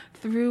God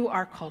through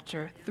our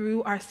culture,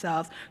 through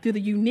ourselves, through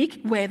the unique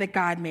way that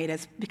God made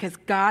us, because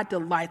God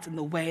delights in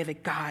the way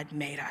that God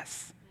made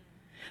us.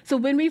 So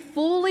when we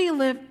fully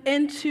live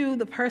into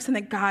the person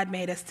that God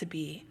made us to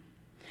be,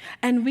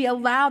 and we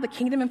allow the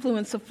kingdom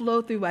influence to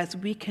flow through us,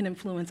 we can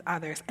influence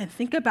others. And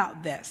think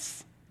about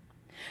this.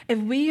 If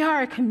we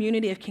are a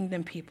community of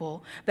kingdom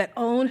people that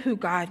own who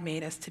God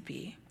made us to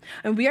be,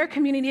 and we are a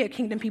community of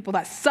kingdom people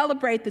that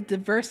celebrate the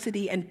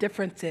diversity and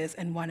differences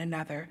in one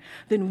another,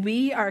 then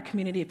we are a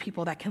community of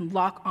people that can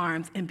lock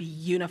arms and be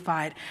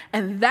unified.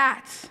 And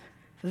that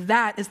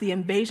is the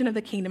invasion of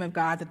the kingdom of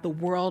God that the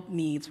world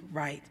needs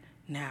right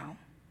now.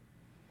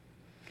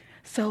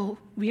 So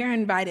we are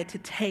invited to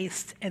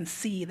taste and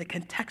see the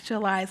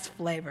contextualized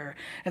flavor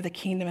of the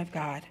kingdom of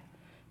God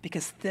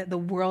because the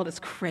world is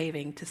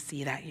craving to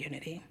see that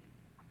unity.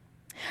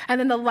 And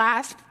then the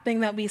last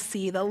thing that we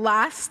see, the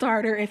last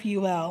starter, if you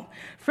will,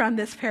 from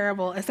this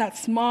parable is that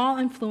small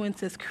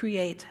influences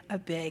create a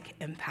big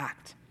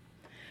impact.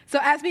 So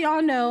as we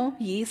all know,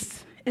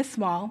 yeast is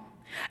small,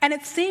 and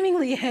it's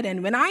seemingly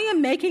hidden. When I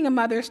am making a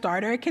mother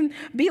starter, it can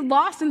be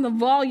lost in the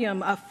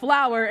volume of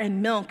flour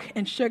and milk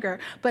and sugar,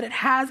 but it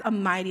has a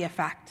mighty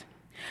effect.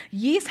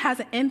 Yeast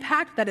has an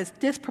impact that is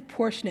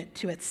disproportionate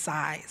to its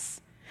size.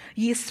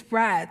 Yeast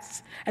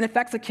spreads and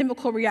affects a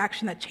chemical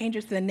reaction that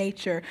changes the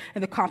nature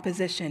and the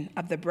composition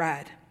of the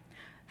bread.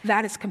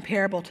 That is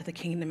comparable to the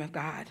kingdom of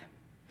God.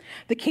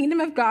 The kingdom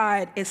of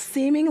God is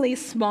seemingly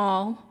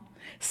small,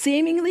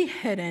 seemingly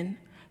hidden,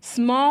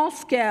 small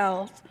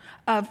scales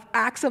of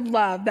acts of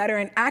love that are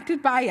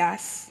enacted by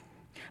us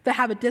that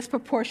have a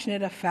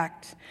disproportionate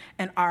effect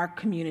in our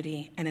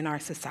community and in our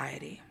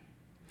society.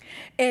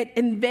 It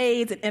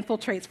invades and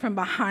infiltrates from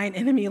behind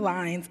enemy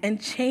lines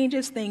and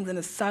changes things in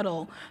a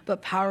subtle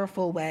but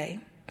powerful way.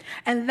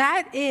 And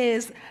that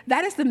is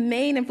the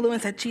main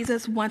influence that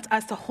Jesus wants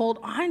us to hold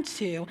on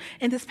to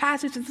in this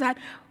passage, is that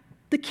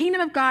the kingdom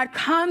of God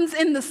comes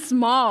in the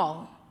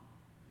small.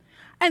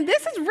 And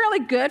this is really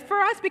good for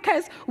us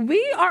because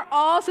we are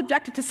all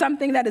subjected to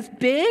something that is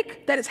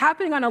big, that is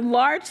happening on a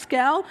large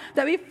scale,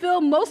 that we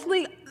feel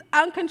mostly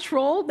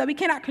uncontrolled, that we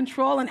cannot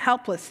control and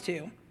helpless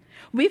to.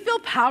 We feel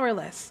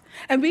powerless,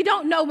 and we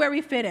don't know where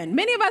we fit in.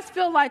 Many of us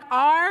feel like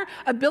our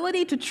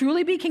ability to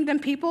truly be kingdom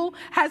people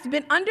has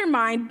been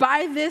undermined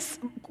by this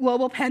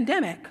global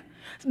pandemic.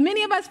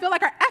 Many of us feel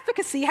like our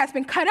efficacy has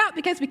been cut out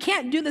because we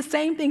can't do the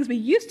same things we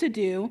used to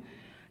do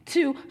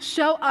to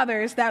show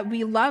others that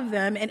we love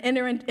them and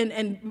enter in,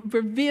 and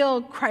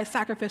reveal Christ's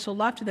sacrificial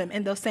love to them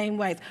in those same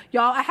ways.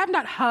 Y'all, I have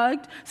not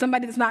hugged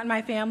somebody that's not in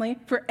my family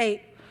for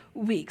 8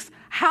 weeks.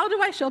 How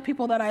do I show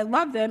people that I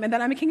love them and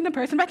that I'm a kingdom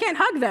person if I can't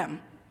hug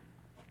them?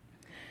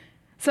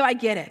 So I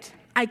get it.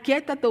 I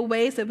get that the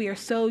ways that we are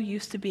so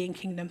used to being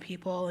kingdom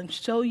people and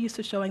so used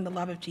to showing the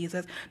love of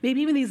Jesus,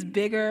 maybe even these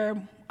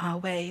bigger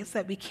ways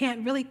that we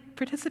can't really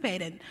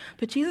participate in.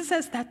 But Jesus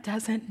says that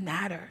doesn't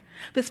matter.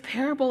 This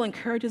parable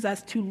encourages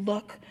us to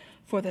look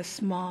for the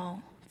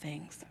small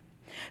things.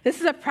 This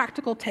is a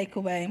practical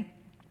takeaway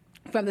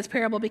from this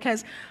parable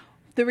because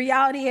the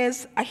reality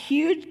is a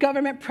huge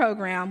government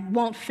program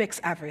won't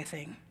fix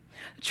everything.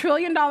 $1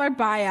 trillion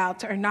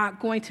buyouts are not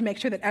going to make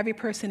sure that every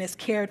person is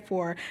cared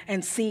for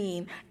and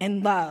seen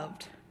and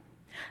loved.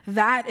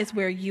 That is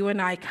where you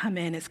and I come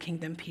in as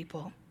kingdom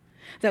people.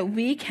 that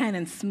we can,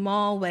 in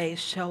small ways,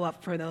 show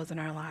up for those in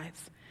our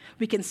lives.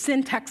 We can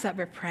send texts that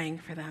we're praying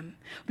for them.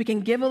 We can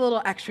give a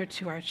little extra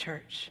to our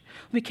church.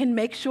 We can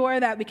make sure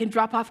that we can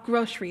drop off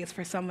groceries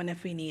for someone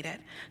if we need it.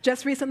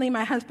 Just recently,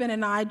 my husband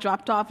and I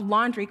dropped off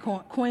laundry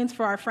coins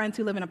for our friends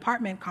who live in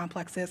apartment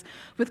complexes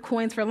with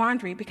coins for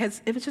laundry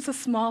because it was just a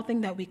small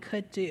thing that we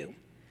could do.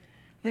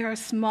 There are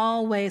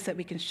small ways that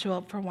we can show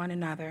up for one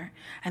another,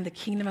 and the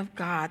kingdom of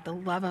God, the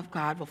love of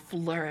God, will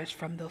flourish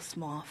from those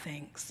small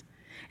things.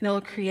 And it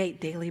will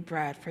create daily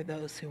bread for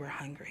those who are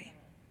hungry.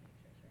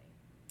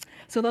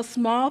 So those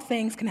small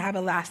things can have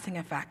a lasting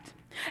effect.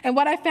 And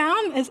what I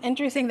found is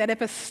interesting that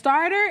if a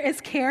starter is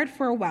cared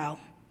for well,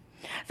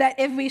 that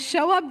if we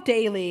show up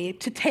daily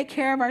to take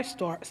care of our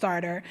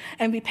starter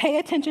and we pay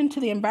attention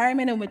to the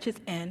environment in which it's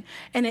in,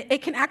 and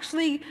it can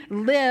actually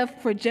live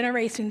for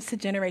generations to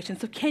generations.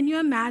 So can you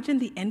imagine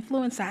the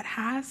influence that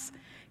has?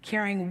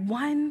 Carrying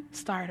one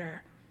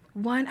starter,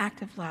 one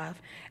act of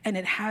love, and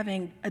it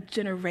having a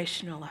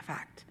generational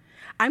effect.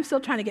 I'm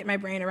still trying to get my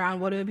brain around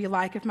what it would be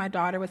like if my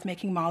daughter was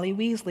making Molly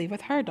Weasley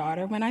with her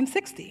daughter when I'm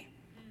 60.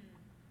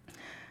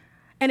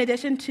 In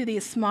addition to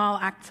these small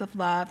acts of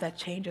love that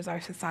changes our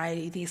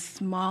society, these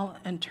small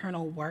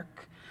internal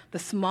work, the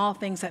small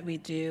things that we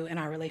do in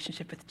our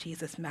relationship with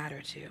Jesus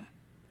matter too.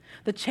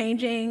 The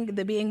changing,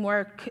 the being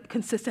more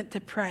consistent to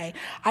pray.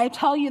 I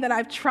tell you that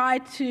I've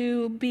tried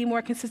to be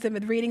more consistent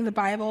with reading the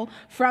Bible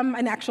from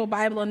an actual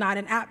Bible and not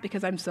an app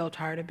because I'm so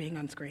tired of being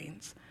on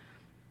screens.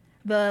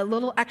 The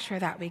little extra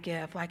that we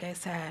give, like I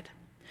said,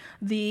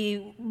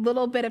 the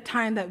little bit of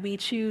time that we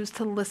choose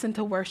to listen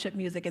to worship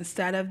music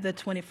instead of the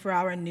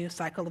 24-hour news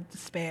cycle of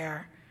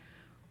despair,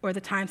 or the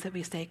times that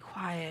we stay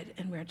quiet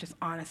and we're just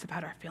honest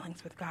about our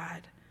feelings with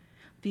God.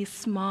 These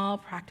small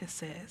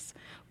practices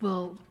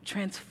will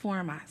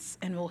transform us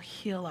and will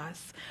heal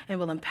us and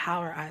will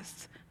empower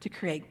us to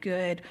create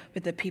good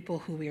with the people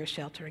who we are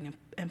sheltering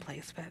in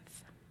place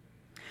with.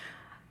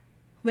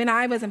 When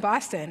I was in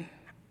Boston,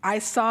 I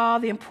saw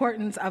the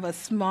importance of a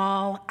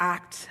small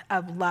act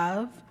of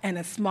love and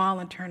a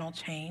small internal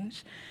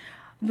change.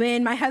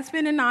 When my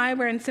husband and I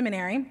were in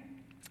seminary,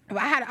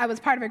 I was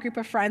part of a group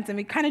of friends, and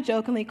we kind of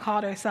jokingly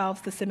called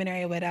ourselves the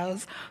seminary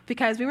widows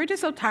because we were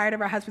just so tired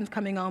of our husbands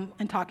coming home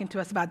and talking to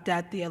us about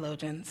dead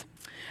theologians.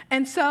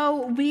 And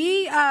so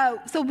we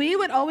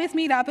would always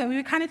meet up, and we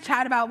would kind of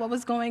chat about what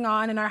was going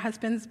on in our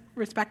husbands'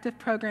 respective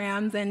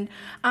programs. And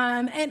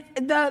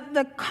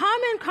the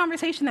common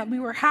conversation that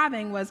we were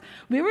having was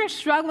we were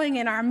struggling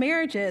in our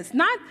marriages,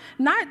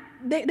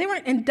 they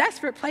weren't in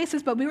desperate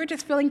places, but we were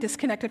just feeling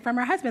disconnected from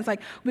our husbands.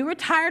 Like, we were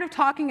tired of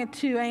talking at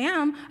 2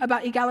 a.m.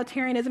 about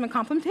egalitarianism and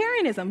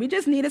complementarianism. We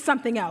just needed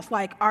something else,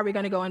 like, are we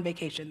going to go on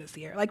vacation this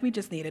year? Like, we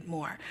just needed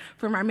more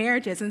from our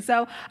marriages. And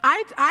so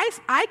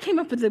I came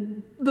up with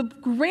the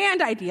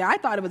grand idea, I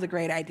thought it was a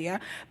great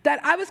idea,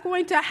 that I was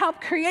going to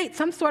help create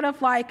some sort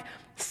of like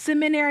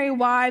seminary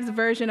wives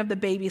version of the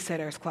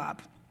Babysitters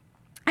Club.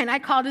 And I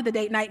called it the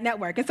Date Night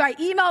Network. And so I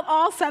emailed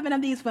all 7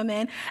 of these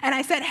women, and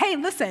I said, hey,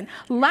 listen,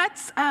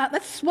 let's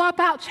swap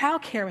out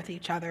childcare with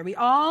each other. We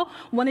all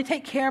want to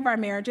take care of our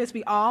marriages.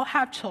 We all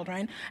have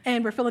children,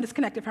 and we're feeling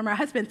disconnected from our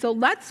husbands. So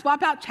let's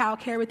swap out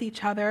childcare with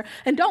each other.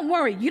 And don't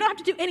worry, you don't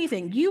have to do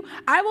anything.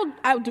 I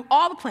will do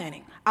all the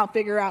planning. I'll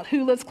figure out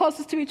who lives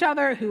closest to each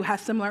other, who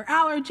has similar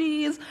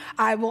allergies.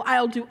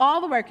 I'll do all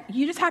the work.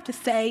 You just have to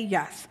say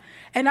yes.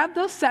 And of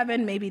those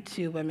 7, maybe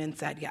 2 women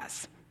said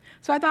yes.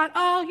 So I thought,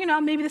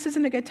 maybe this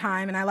isn't a good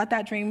time, and I let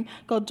that dream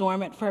go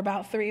dormant for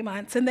about 3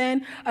 months. And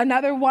then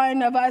another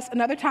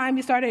time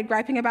we started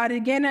griping about it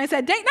again, and I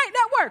said, Date Night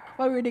Network,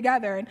 while we were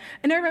together. And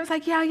everybody was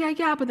like,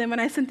 yeah. But then when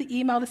I sent the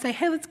email to say,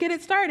 hey, let's get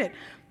it started,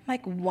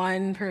 like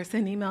 1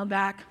 person emailed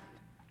back.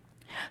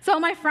 So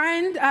my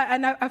friend,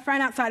 a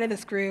friend outside of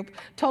this group,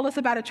 told us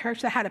about a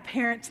church that had a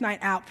Parents' Night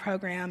Out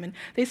program, and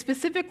they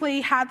specifically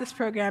had this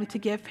program to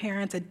give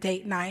parents a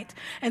date night.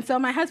 And so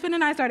my husband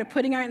and I started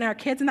putting our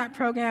kids in that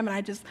program, and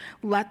I just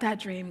let that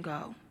dream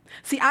go.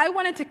 See, I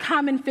wanted to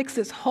come and fix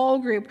this whole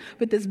group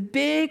with this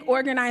big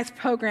organized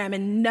program,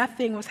 and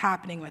nothing was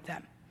happening with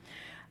them.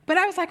 But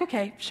I was like,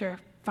 okay, sure,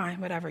 fine,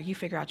 whatever. You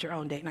figure out your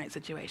own date night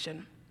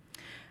situation.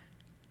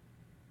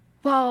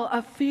 Well,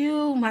 a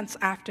few months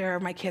after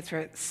my kids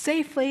were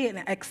safely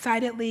and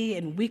excitedly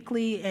and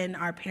weekly in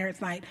our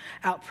Parents' Night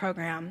Out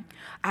program,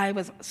 I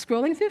was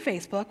scrolling through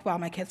Facebook while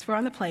my kids were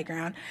on the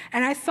playground,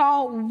 and I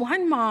saw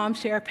one mom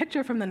share a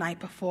picture from the night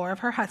before of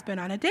her husband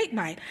on a date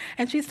night.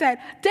 And she said,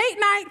 "Date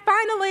night,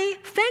 finally,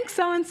 thanks,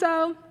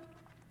 so-and-so."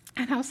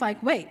 And I was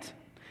like, wait,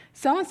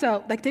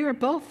 so-and-so, like they were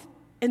both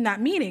in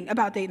that meeting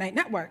about Date Night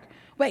Network.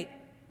 Wait,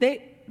 they're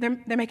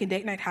making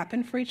date night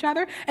happen for each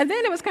other. And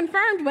then it was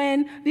confirmed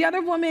when the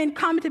other woman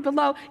commented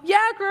below, "Yeah,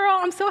 girl,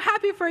 I'm so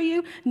happy for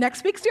you.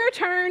 Next week's your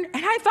turn." And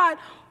I thought,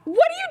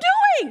 what are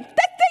you doing? That's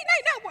Date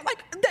Night Network.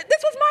 Like,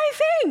 this was my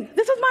thing.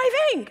 This was my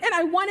thing. And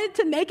I wanted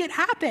to make it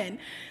happen.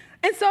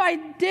 And so I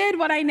did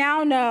what I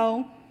now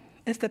know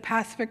is the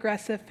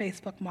passive-aggressive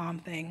Facebook mom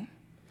thing.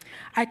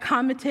 I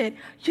commented,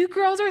 "You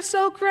girls are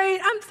so great.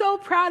 I'm so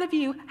proud of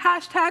you.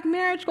 #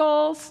 marriage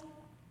goals."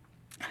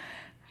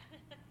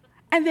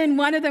 And then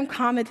one of them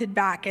commented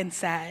back and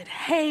said,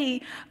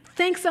 "Hey,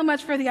 thanks so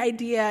much for the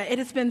idea. It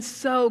has been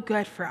so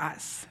good for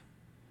us."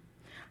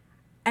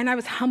 And I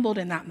was humbled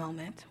in that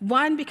moment.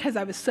 One, because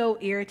I was so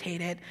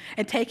irritated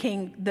and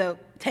taking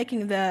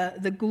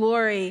the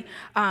glory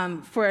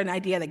for an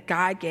idea that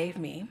God gave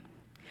me.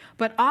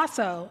 But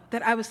also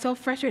that I was so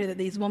frustrated that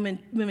these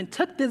women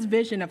took this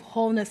vision of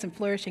wholeness and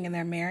flourishing in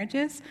their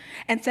marriages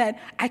and said,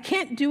 "I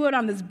can't do it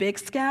on this big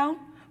scale,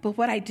 but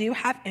what I do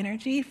have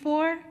energy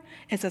for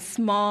is a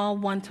small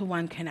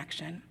one-to-one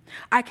connection.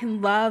 I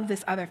can love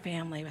this other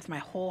family with my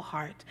whole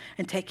heart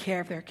and take care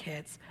of their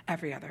kids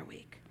every other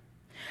week."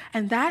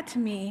 And that, to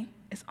me,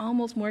 is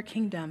almost more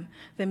kingdom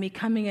than me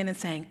coming in and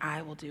saying,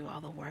 "I will do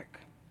all the work."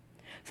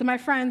 So my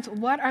friends,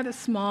 what are the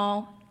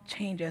small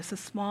changes, the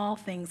small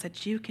things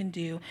that you can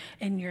do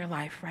in your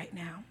life right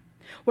now?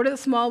 What are the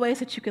small ways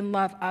that you can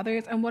love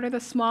others, and what are the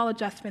small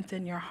adjustments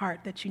in your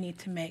heart that you need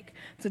to make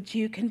so that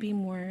you can be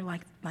more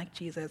like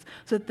Jesus,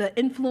 so that the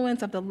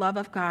influence of the love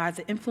of God,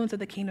 the influence of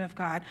the kingdom of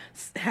God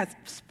has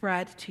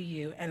spread to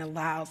you and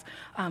allows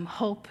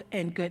hope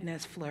and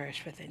goodness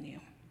flourish within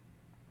you?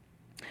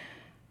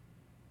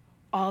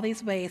 All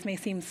these ways may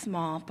seem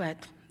small,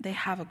 but they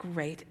have a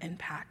great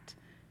impact,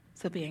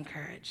 so be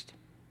encouraged.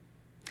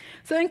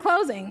 So in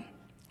closing,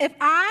 if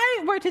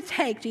I were to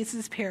take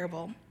Jesus'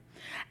 parable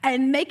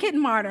and make it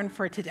modern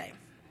for today,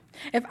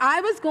 if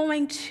I was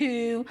going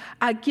to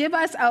give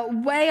us a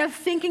way of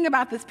thinking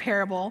about this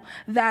parable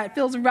that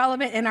feels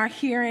relevant in our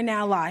here and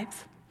now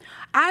lives,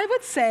 I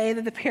would say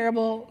that the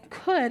parable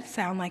could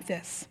sound like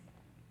this.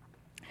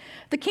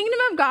 The kingdom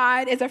of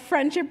God is a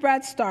friendship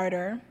bread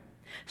starter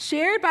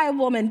shared by a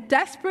woman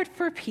desperate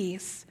for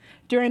peace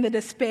during the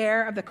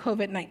despair of the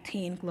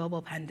COVID-19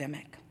 global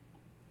pandemic,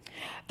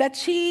 that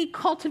she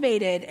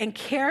cultivated and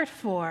cared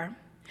for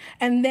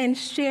and then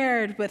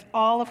shared with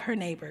all of her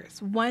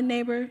neighbors, one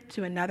neighbor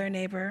to another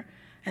neighbor,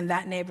 and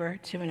that neighbor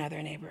to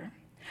another neighbor,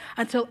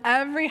 until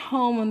every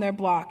home on their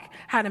block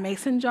had a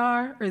mason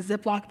jar or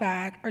Ziploc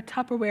bag or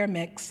Tupperware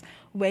mix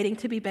waiting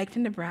to be baked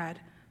into bread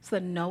so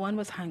that no one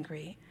was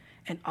hungry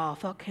and all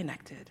felt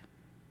connected.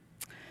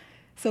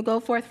 So go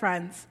forth,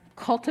 friends,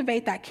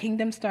 cultivate that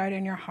kingdom starter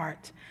in your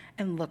heart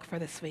and look for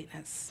the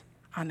sweetness.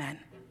 Amen.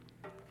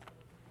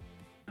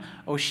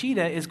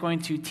 Oshita is going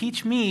to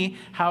teach me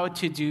how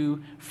to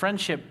do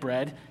friendship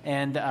bread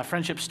and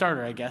friendship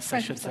starter, I guess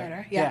Friendship I should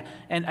starter, say. yeah.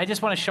 And I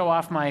just want to show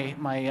off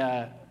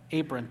my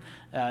apron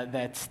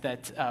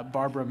that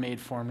Barbara made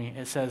for me.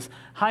 It says,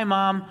 "Hi,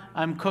 Mom,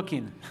 I'm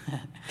cooking."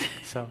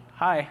 So,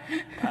 hi.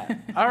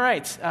 All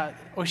right,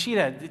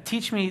 Oshita,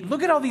 teach me.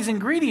 Look at all these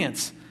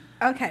ingredients.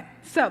 Okay,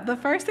 so the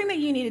first thing that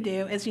you need to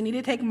do is you need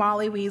to take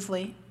Molly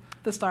Weasley,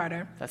 the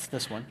starter. That's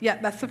this one. Yeah,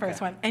 that's the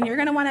first one, and you're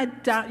gonna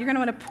want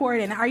to pour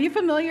it in. Are you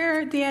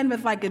familiar, Dan,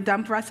 with like a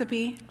dump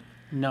recipe?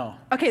 No.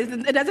 Okay,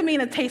 it doesn't mean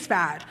it tastes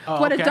bad. Oh,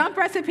 What okay. a dump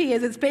recipe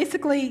is, it's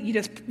basically you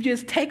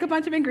just take a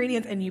bunch of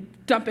ingredients and you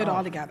dump it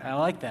all together. I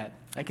like that.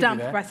 I can Dump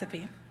do that.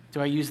 recipe.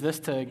 Do I use this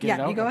to get it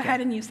Yeah, out? you go Okay. ahead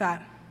and use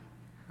that.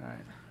 All right.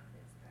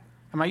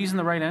 Am I using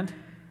the right end?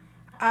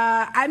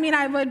 I mean,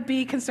 I would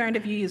be concerned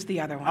if you used the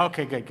other one.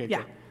 Okay, good. Yeah,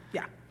 Good.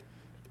 yeah.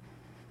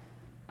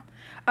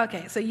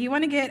 Okay, so you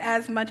want to get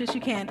as much as you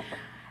can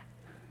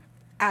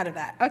out of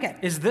that. Okay.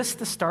 Is this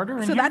the starter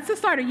in So here? that's the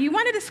starter. You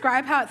want to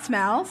describe how it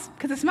smells?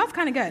 Because it smells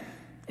kind of good.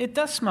 It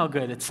does smell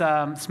good. It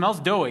smells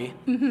doughy,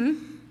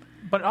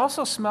 but it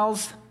also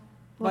smells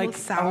A little like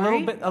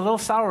soury? a little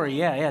soury.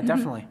 Yeah,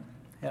 definitely.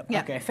 Yep. Yeah.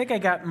 Okay, I think I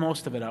got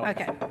most of it out.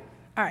 Okay.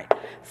 All right.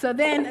 So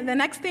then the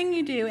next thing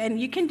you do, and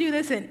you can do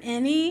this in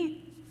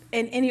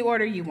any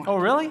order you want. Oh,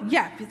 really?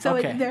 Yeah. So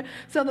Okay.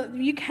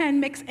 you can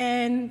mix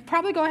in.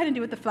 Probably go ahead and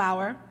do it with the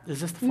flour.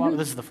 Is this the flour?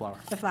 This is the flour.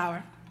 The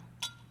flour.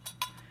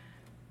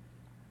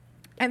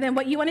 And then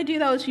what you want to do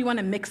though is you want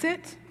to mix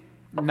it.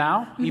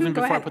 Now, even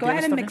Go before ahead. I put Go the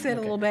ahead other and stuff mix in? it a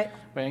Okay. little bit.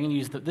 Wait, I'm gonna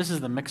use this is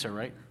the mixer,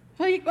 right?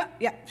 Well,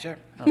 yeah, sure.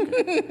 Okay.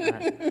 All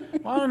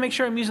right. Well, I want to make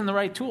sure I'm using the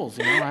right tools.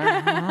 You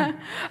know?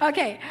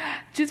 Okay,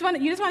 you just want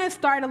to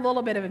start a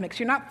little bit of a mix.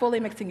 You're not fully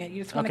mixing it.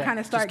 You just want to Okay, kind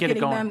of just start get it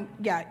getting going.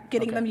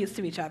 them, them used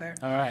to each other.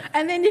 All right.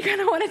 And then you're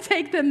gonna want to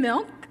take the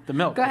milk. The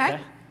milk. Go ahead.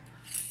 Okay.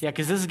 Yeah,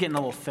 because this is getting a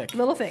little thick. A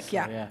little thick, So,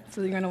 yeah. yeah.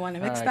 So you're gonna want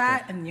to mix All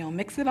right, that, and you'll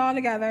mix it all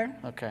together.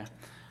 Okay.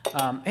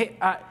 Hey,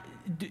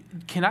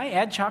 can I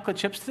add chocolate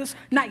chips to this?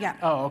 Not yet.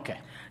 Oh, okay.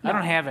 I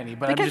don't have any,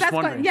 but Because I'm just that's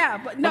what- wondering. yeah,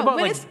 but no, What about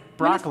when like it's-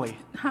 broccoli?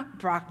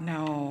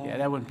 No. Yeah,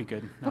 that wouldn't be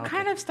good. What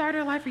kind of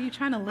starter life are you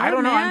trying to live? I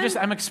don't know. Man?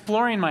 I'm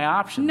exploring my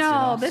options. No, you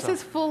know, this so.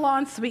 is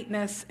full-on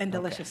sweetness and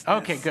deliciousness.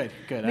 Okay, good.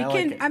 We I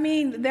like it. I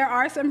mean, there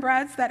are some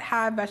breads that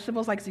have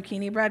vegetables like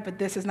zucchini bread, but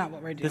this is not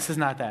what we're doing. This is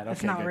not that. Okay,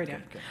 That's not what good, we're good,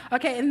 doing. good.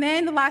 Okay, and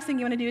then the last thing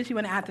you want to do is you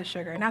want to add the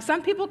sugar. Now,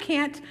 some people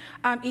can't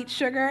eat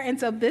sugar, and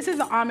so this is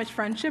the Amish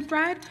friendship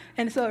bread,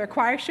 and so it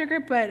requires sugar,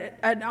 but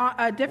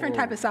a different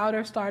type of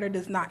sourdough starter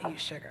does not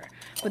use sugar.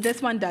 But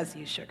this one does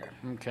use sugar.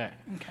 Okay.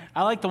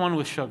 I like the one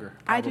with sugar.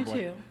 I do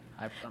probably. too.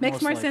 most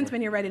Makes more sense likely.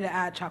 when you're ready to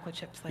add chocolate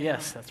chips later.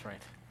 Yes, that's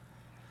right.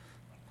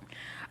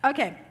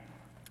 Okay,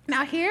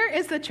 Now here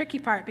is the tricky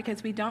part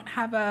because we don't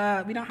have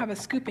a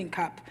scooping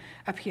cup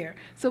up here.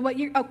 So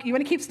you want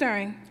to keep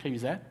stirring. Can I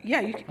use that?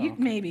 Yeah, you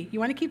maybe. You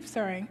want to keep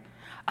stirring.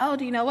 Oh,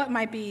 do you know what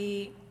might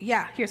be?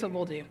 Yeah, here's what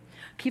we'll do.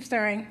 Keep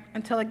stirring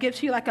until it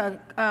gives you like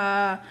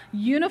a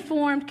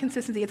uniform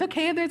consistency. It's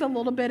okay if there's a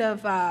little bit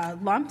of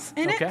lumps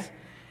in it.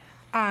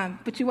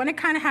 But you want to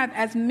kind of have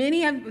as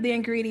many of the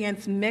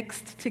ingredients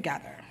mixed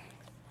together.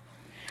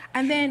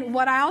 And then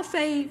what I'll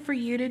say for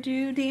you to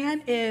do,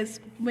 Dan,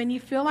 is when you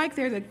feel like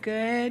there's a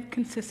good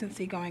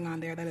consistency going on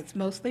there, that it's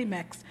mostly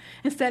mixed,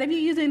 instead of you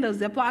using those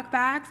Ziploc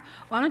bags,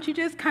 why don't you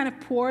just kind of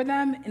pour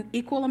them in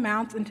equal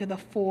amounts into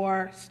those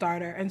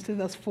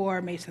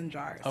 4 mason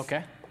jars.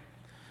 Okay.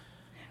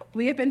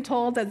 We have been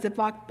told that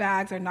Ziploc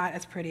bags are not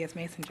as pretty as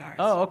mason jars.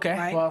 Oh, okay.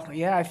 Right? Well,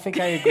 yeah, I think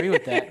I agree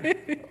with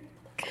that.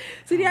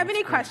 So do you have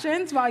any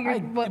questions while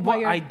you're...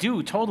 I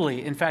do,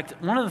 totally. In fact,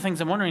 one of the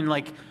things I'm wondering,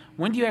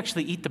 when do you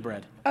actually eat the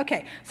bread?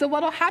 Okay, so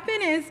what will happen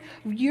is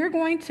you're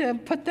going to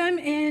put them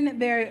in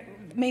their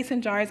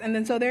mason jars, and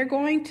then so they're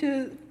going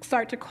to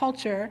start to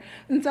culture.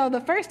 And so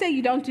the first day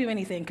you don't do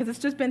anything because it's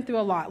just been through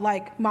a lot.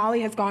 Like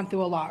Molly has gone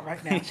through a lot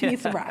right now. She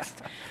needs to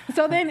rest.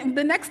 So then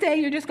the next day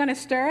you're just going to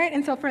stir it,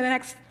 and so for the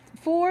next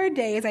 4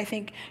 days, I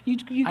think,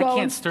 you go... I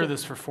can't stir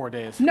this for 4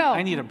 days. No.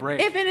 I need a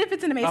break. If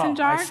it's in a mason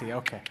jar... I see.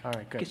 Okay. All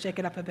right, good. You can shake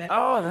it up a bit.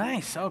 Oh,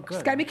 nice. Oh, good.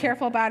 Just got to be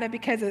careful about it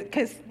because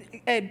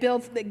it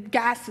builds... The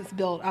gases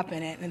build up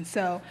in it. And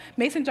so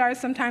mason jars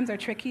sometimes are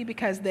tricky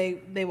because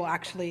they will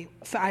actually...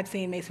 So I've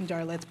seen mason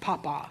jar lids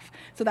pop off.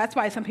 So that's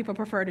why some people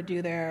prefer to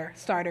do their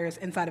starters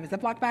inside of a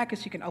Ziploc bag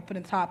because you can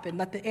open the top and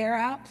let the air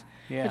out,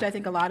 which I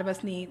think a lot of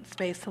us need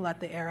space to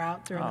let the air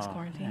out during this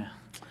quarantine. Yeah.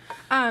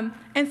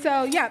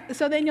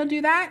 So then you'll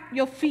do that.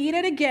 You'll feed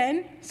it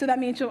again. So that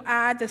means you'll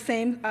add the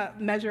same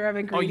measure of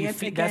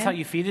ingredients again. That's how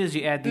you feed it, is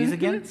you add these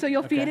again? So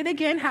you'll feed it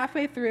again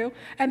halfway through,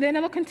 and then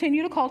it'll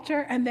continue to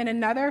culture, and then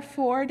another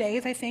 4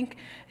 days, I think,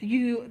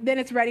 then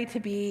it's ready to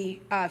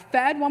be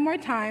fed one more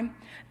time,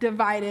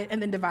 divided,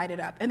 and then divided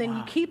up. And then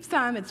you keep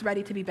some, it's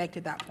ready to be baked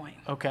at that point.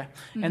 Okay.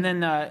 Mm-hmm. And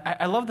then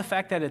I love the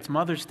fact that it's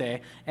Mother's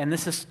Day, and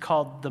this is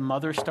called the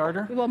Mother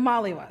Starter? Well,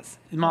 Molly was.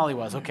 Molly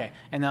was, okay.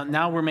 And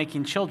now we're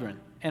making children.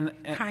 And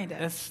kind of.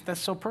 That's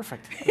so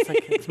perfect. It's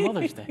like it's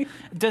Mother's Day.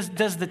 Does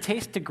the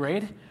taste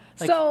degrade?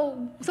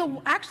 So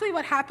actually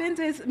what happens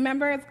is,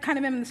 remember kind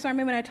of in the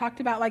sermon when I talked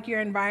about like your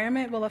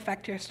environment will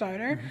affect your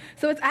starter. Mm-hmm.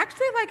 So it's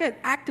actually like an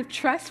act of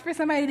trust for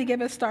somebody to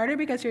give a starter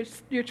because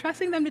you're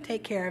trusting them to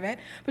take care of it,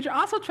 but you're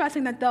also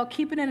trusting that they'll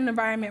keep it in an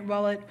environment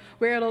where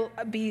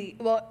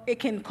it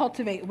can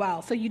cultivate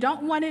well. So you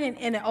don't want it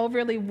in an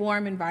overly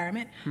warm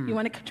environment. You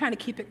want to try to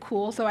keep it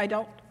cool. So I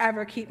don't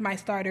ever keep my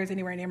starters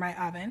anywhere near my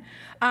oven.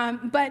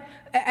 But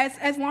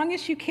as long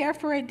as you care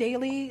for it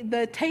daily,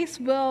 the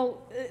taste will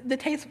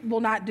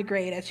not degrade,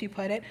 as you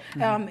put it.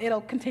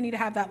 It'll continue to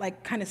have that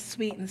like kind of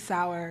sweet and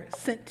sour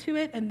scent to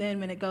it, and then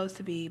when it goes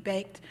to be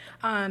baked,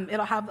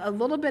 it'll have a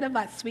little bit of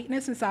that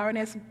sweetness and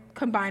sourness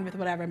combined with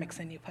whatever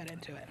mixing you put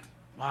into it.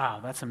 Wow,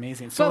 that's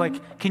amazing. So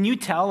can you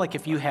tell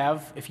if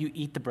you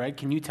eat the bread,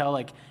 can you tell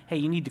hey,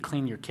 you need to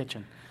clean your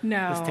kitchen?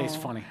 No. This tastes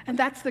funny. And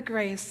that's the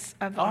grace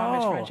of the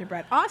Amish friendship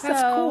bread. Also,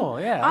 that's cool.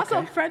 Yeah.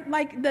 Also,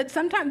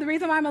 sometimes the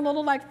reason why I'm a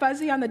little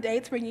fuzzy on the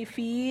dates when you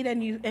feed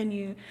and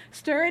you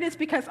stir it is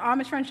because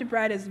Amish friendship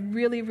bread is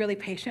really, really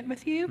patient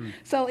with you.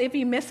 So if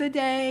you miss a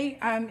day,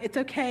 it's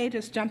okay.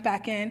 Just jump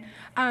back in.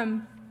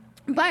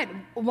 But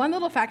one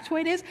little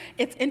factoid is,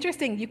 it's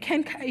interesting. You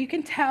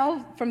can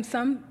tell from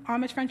some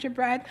Amish friendship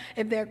bread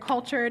if they're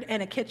cultured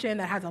in a kitchen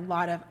that has a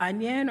lot of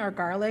onion or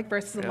garlic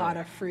versus a lot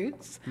of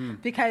fruits,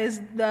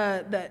 because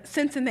the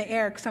scents in the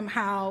air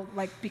somehow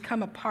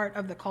become a part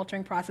of the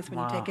culturing process when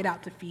you take it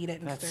out to feed it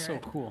and stir it. That's so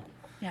cool.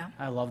 Yeah.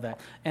 I love that.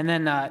 And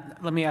then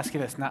let me ask you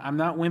this. Now, I'm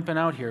not wimping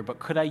out here, but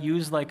could I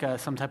use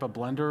some type of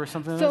blender or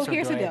something? So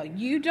here's the deal.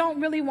 You don't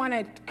really want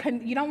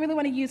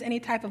to use any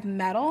type of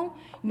metal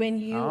when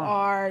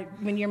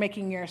you're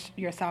making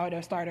your sourdough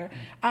starter,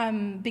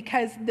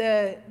 because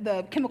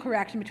the chemical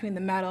reaction between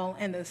the metal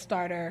and the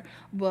starter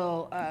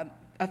will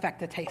affect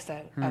the taste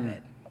of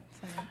it.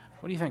 So,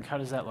 what do you think? How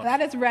does that look?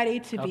 That is ready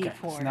to be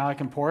poured. So now I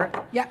can pour it?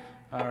 Yep.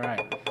 All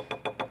right.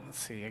 Let's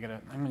see. I'm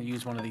going to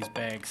use one of these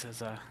bags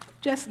as a...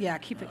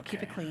 keep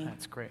it clean.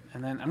 That's great.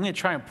 And then I'm going to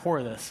try and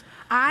pour this.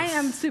 I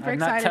am super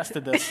excited. I've not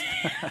tested this.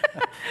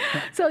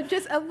 So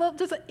just a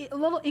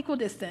little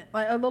equidistant,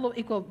 like a little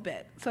equal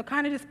bit. So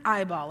kind of just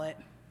eyeball it.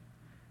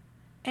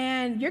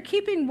 And you're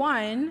keeping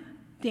one,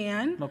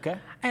 Dan. Okay.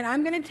 And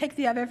I'm going to take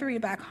the other 3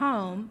 back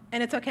home.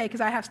 And it's okay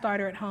because I have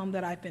starter at home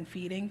that I've been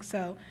feeding.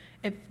 So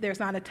if there's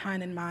not a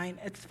ton in mine,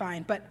 it's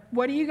fine. But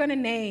what are you going to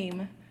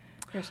name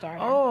your starter?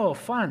 Oh,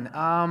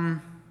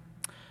 fun.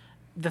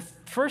 The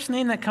first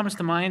name that comes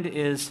to mind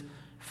is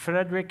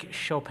Frederic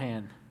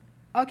Chopin.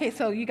 Okay,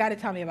 so you got to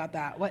tell me about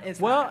that. What is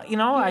that? Well,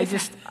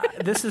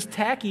 this is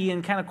tacky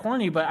and kind of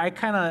corny, but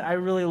I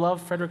really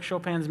love Frederic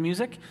Chopin's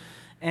music,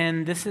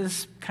 and this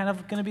is kind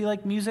of going to be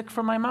like music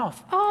from my mouth.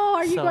 Oh,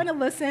 are you going to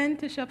listen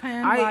to Chopin?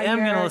 I am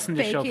going to listen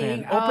to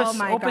Chopin. Opus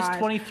gosh.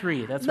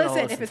 23. That's what I'll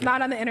listen if it's to.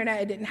 not on the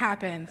internet, it didn't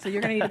happen. So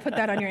you're going to need to put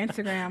that on your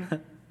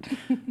Instagram.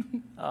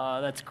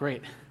 That's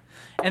great.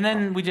 And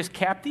then we just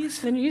cap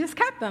these? Then you just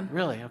cap them.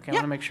 Really? Okay, I Yep.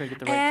 want to make sure I get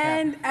the right cap.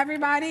 And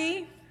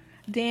everybody,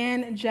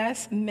 Dan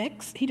just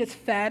mixed. He just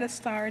fed a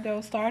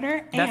sourdough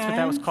starter. That's what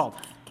that was called.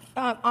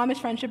 Amish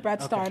Friendship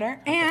Bread Starter.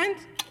 Okay. And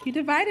you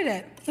divided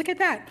it. Look at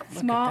that.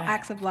 Small that.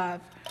 acts of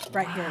love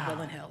right here at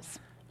Woodland Hills.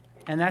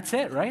 And that's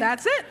it, right?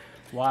 That's it.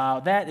 Wow,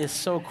 that is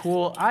so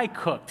cool. I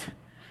cooked.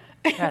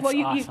 That's well,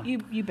 awesome.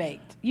 you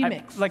baked. You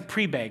mixed. Like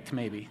pre-baked,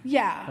 maybe.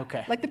 Yeah.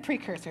 Okay. Like the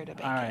precursor to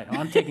baking. All right,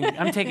 well,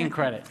 I'm taking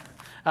credit.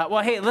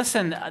 Well, hey,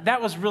 listen,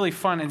 that was really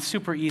fun and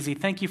super easy.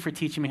 Thank you for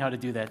teaching me how to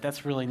do that.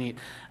 That's really neat.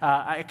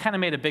 I kind of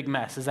made a big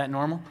mess. Is that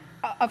normal?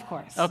 Of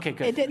course. Okay,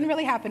 good. It didn't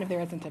really happen if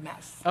there isn't a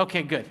mess.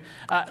 Okay, good.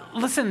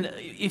 Listen,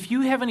 if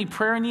you have any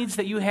prayer needs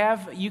that you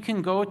have, you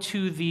can go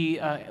to the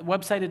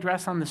website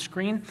address on the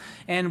screen,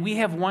 and we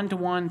have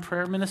one-to-one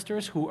prayer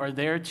ministers who are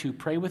there to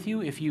pray with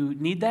you if you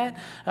need that.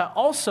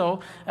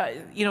 Also,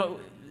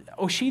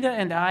 Oshida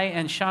and I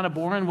and Shauna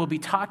Boren will be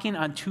talking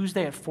on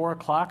Tuesday at 4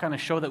 o'clock on a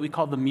show that we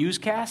call the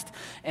Musecast.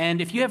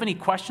 And if you have any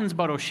questions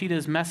about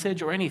Oshida's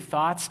message or any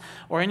thoughts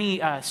or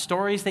any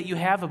stories that you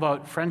have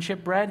about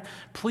Friendship Bread,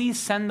 please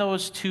send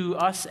those to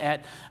us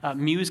at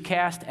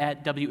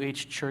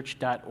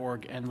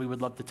musecast@whchurch.org, and we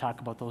would love to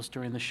talk about those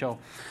during the show.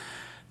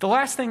 The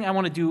last thing I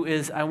want to do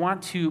is I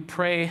want to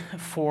pray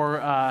for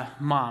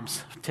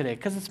moms today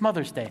because it's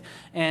Mother's Day.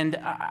 And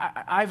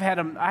I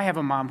have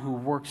a mom who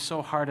worked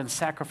so hard and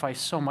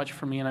sacrificed so much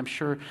for me, and I'm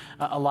sure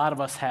a lot of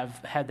us have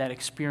had that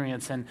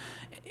experience. And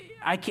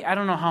I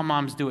don't know how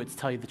moms do it, to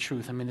tell you the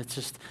truth. I mean, it's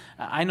just,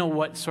 I know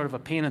what sort of a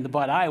pain in the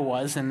butt I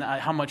was and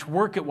how much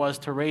work it was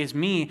to raise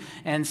me.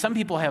 And some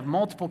people have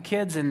multiple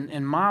kids,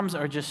 and moms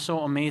are just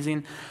so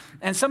amazing.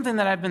 And something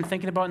that I've been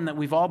thinking about and that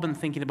we've all been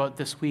thinking about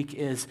this week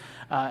is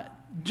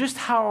just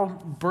how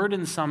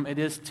burdensome it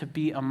is to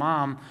be a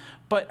mom,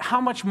 but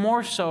how much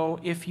more so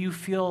if you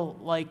feel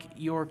like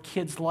your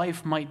kid's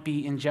life might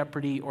be in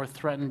jeopardy or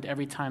threatened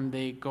every time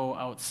they go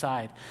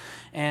outside.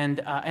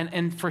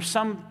 And for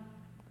some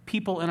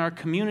people in our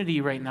community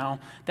right now,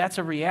 that's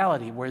a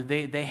reality where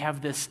they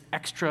have this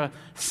extra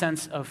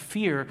sense of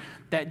fear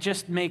that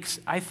just makes,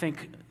 I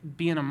think,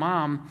 being a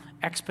mom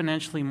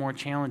exponentially more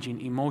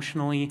challenging,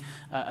 emotionally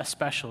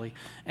especially.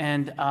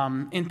 And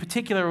in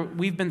particular,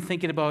 we've been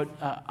thinking about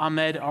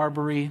Ahmed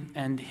Arbery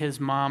and his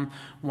mom,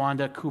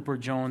 Wanda Cooper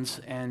Jones.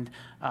 And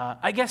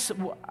I guess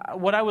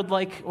what I would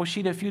like,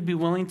 Oshida, if you'd be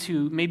willing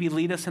to maybe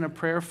lead us in a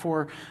prayer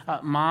for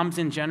moms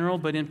in general,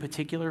 but in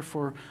particular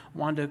for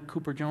Wanda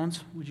Cooper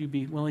Jones. Would you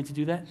be willing to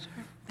do that?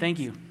 Sure. Thank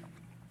you.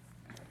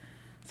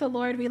 So,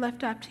 Lord, we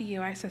lift up to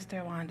you our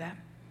sister Wanda.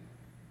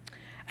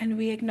 And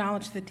we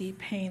acknowledge the deep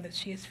pain that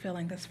she is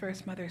feeling this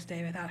first Mother's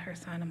Day without her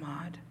son,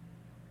 Ahmad.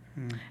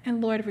 And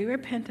Lord, we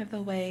repent of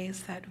the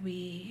ways that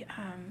we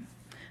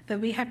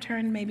have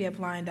turned maybe a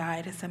blind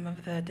eye to some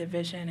of the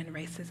division and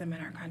racism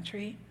in our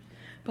country.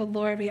 But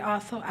Lord, we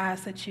also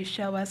ask that you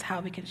show us how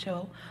we can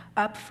show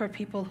up for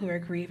people who are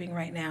grieving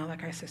right now,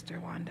 like our sister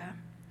Wanda.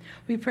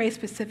 We pray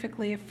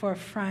specifically for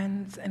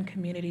friends and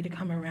community to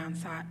come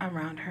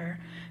around her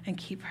and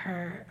keep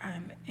her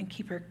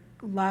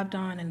loved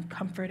on and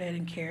comforted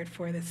and cared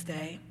for this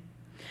day.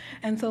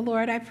 And so,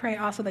 Lord, I pray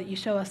also that you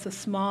show us the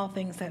small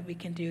things that we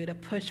can do to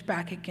push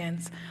back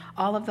against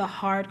all of the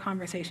hard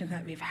conversations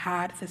that we've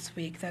had this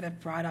week that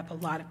have brought up a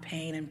lot of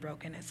pain and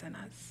brokenness in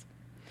us.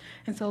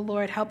 And so,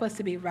 Lord, help us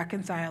to be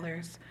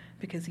reconcilers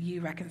because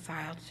you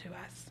reconciled to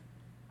us.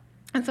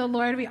 And so,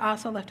 Lord, we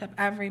also lift up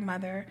every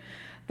mother.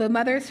 The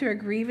mothers who are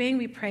grieving,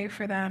 we pray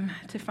for them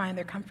to find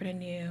their comfort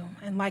in you.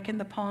 And like in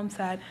the poem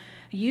said,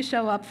 you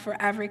show up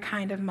for every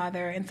kind of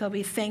mother, and so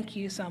we thank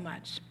you so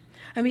much.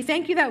 And we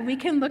thank you that we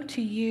can look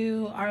to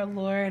you, our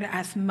Lord,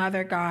 as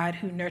Mother God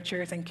who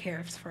nurtures and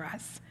cares for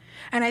us.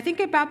 And I think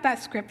about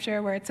that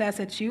scripture where it says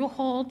that you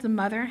hold the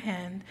mother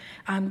hen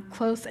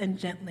close and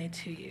gently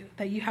to you,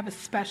 that you have a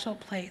special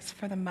place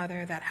for the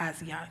mother that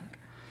has young.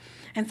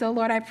 And so,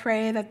 Lord, I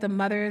pray that the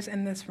mothers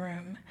in this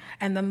room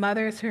and the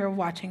mothers who are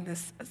watching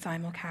this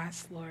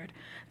simulcast, Lord,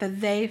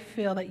 that they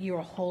feel that you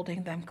are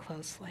holding them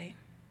closely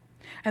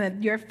and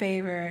that your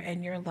favor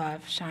and your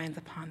love shines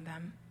upon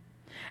them.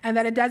 And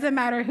that it doesn't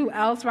matter who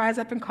else rise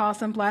up and calls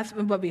them blessed,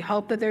 but we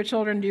hope that their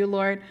children do,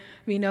 Lord.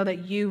 We know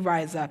that you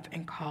rise up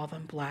and call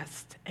them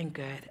blessed and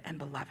good and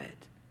beloved.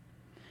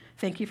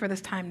 Thank you for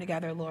this time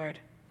together, Lord.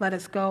 Let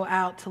us go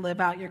out to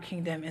live out your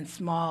kingdom in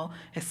small,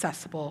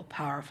 accessible,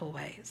 powerful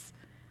ways.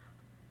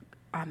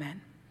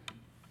 Amen.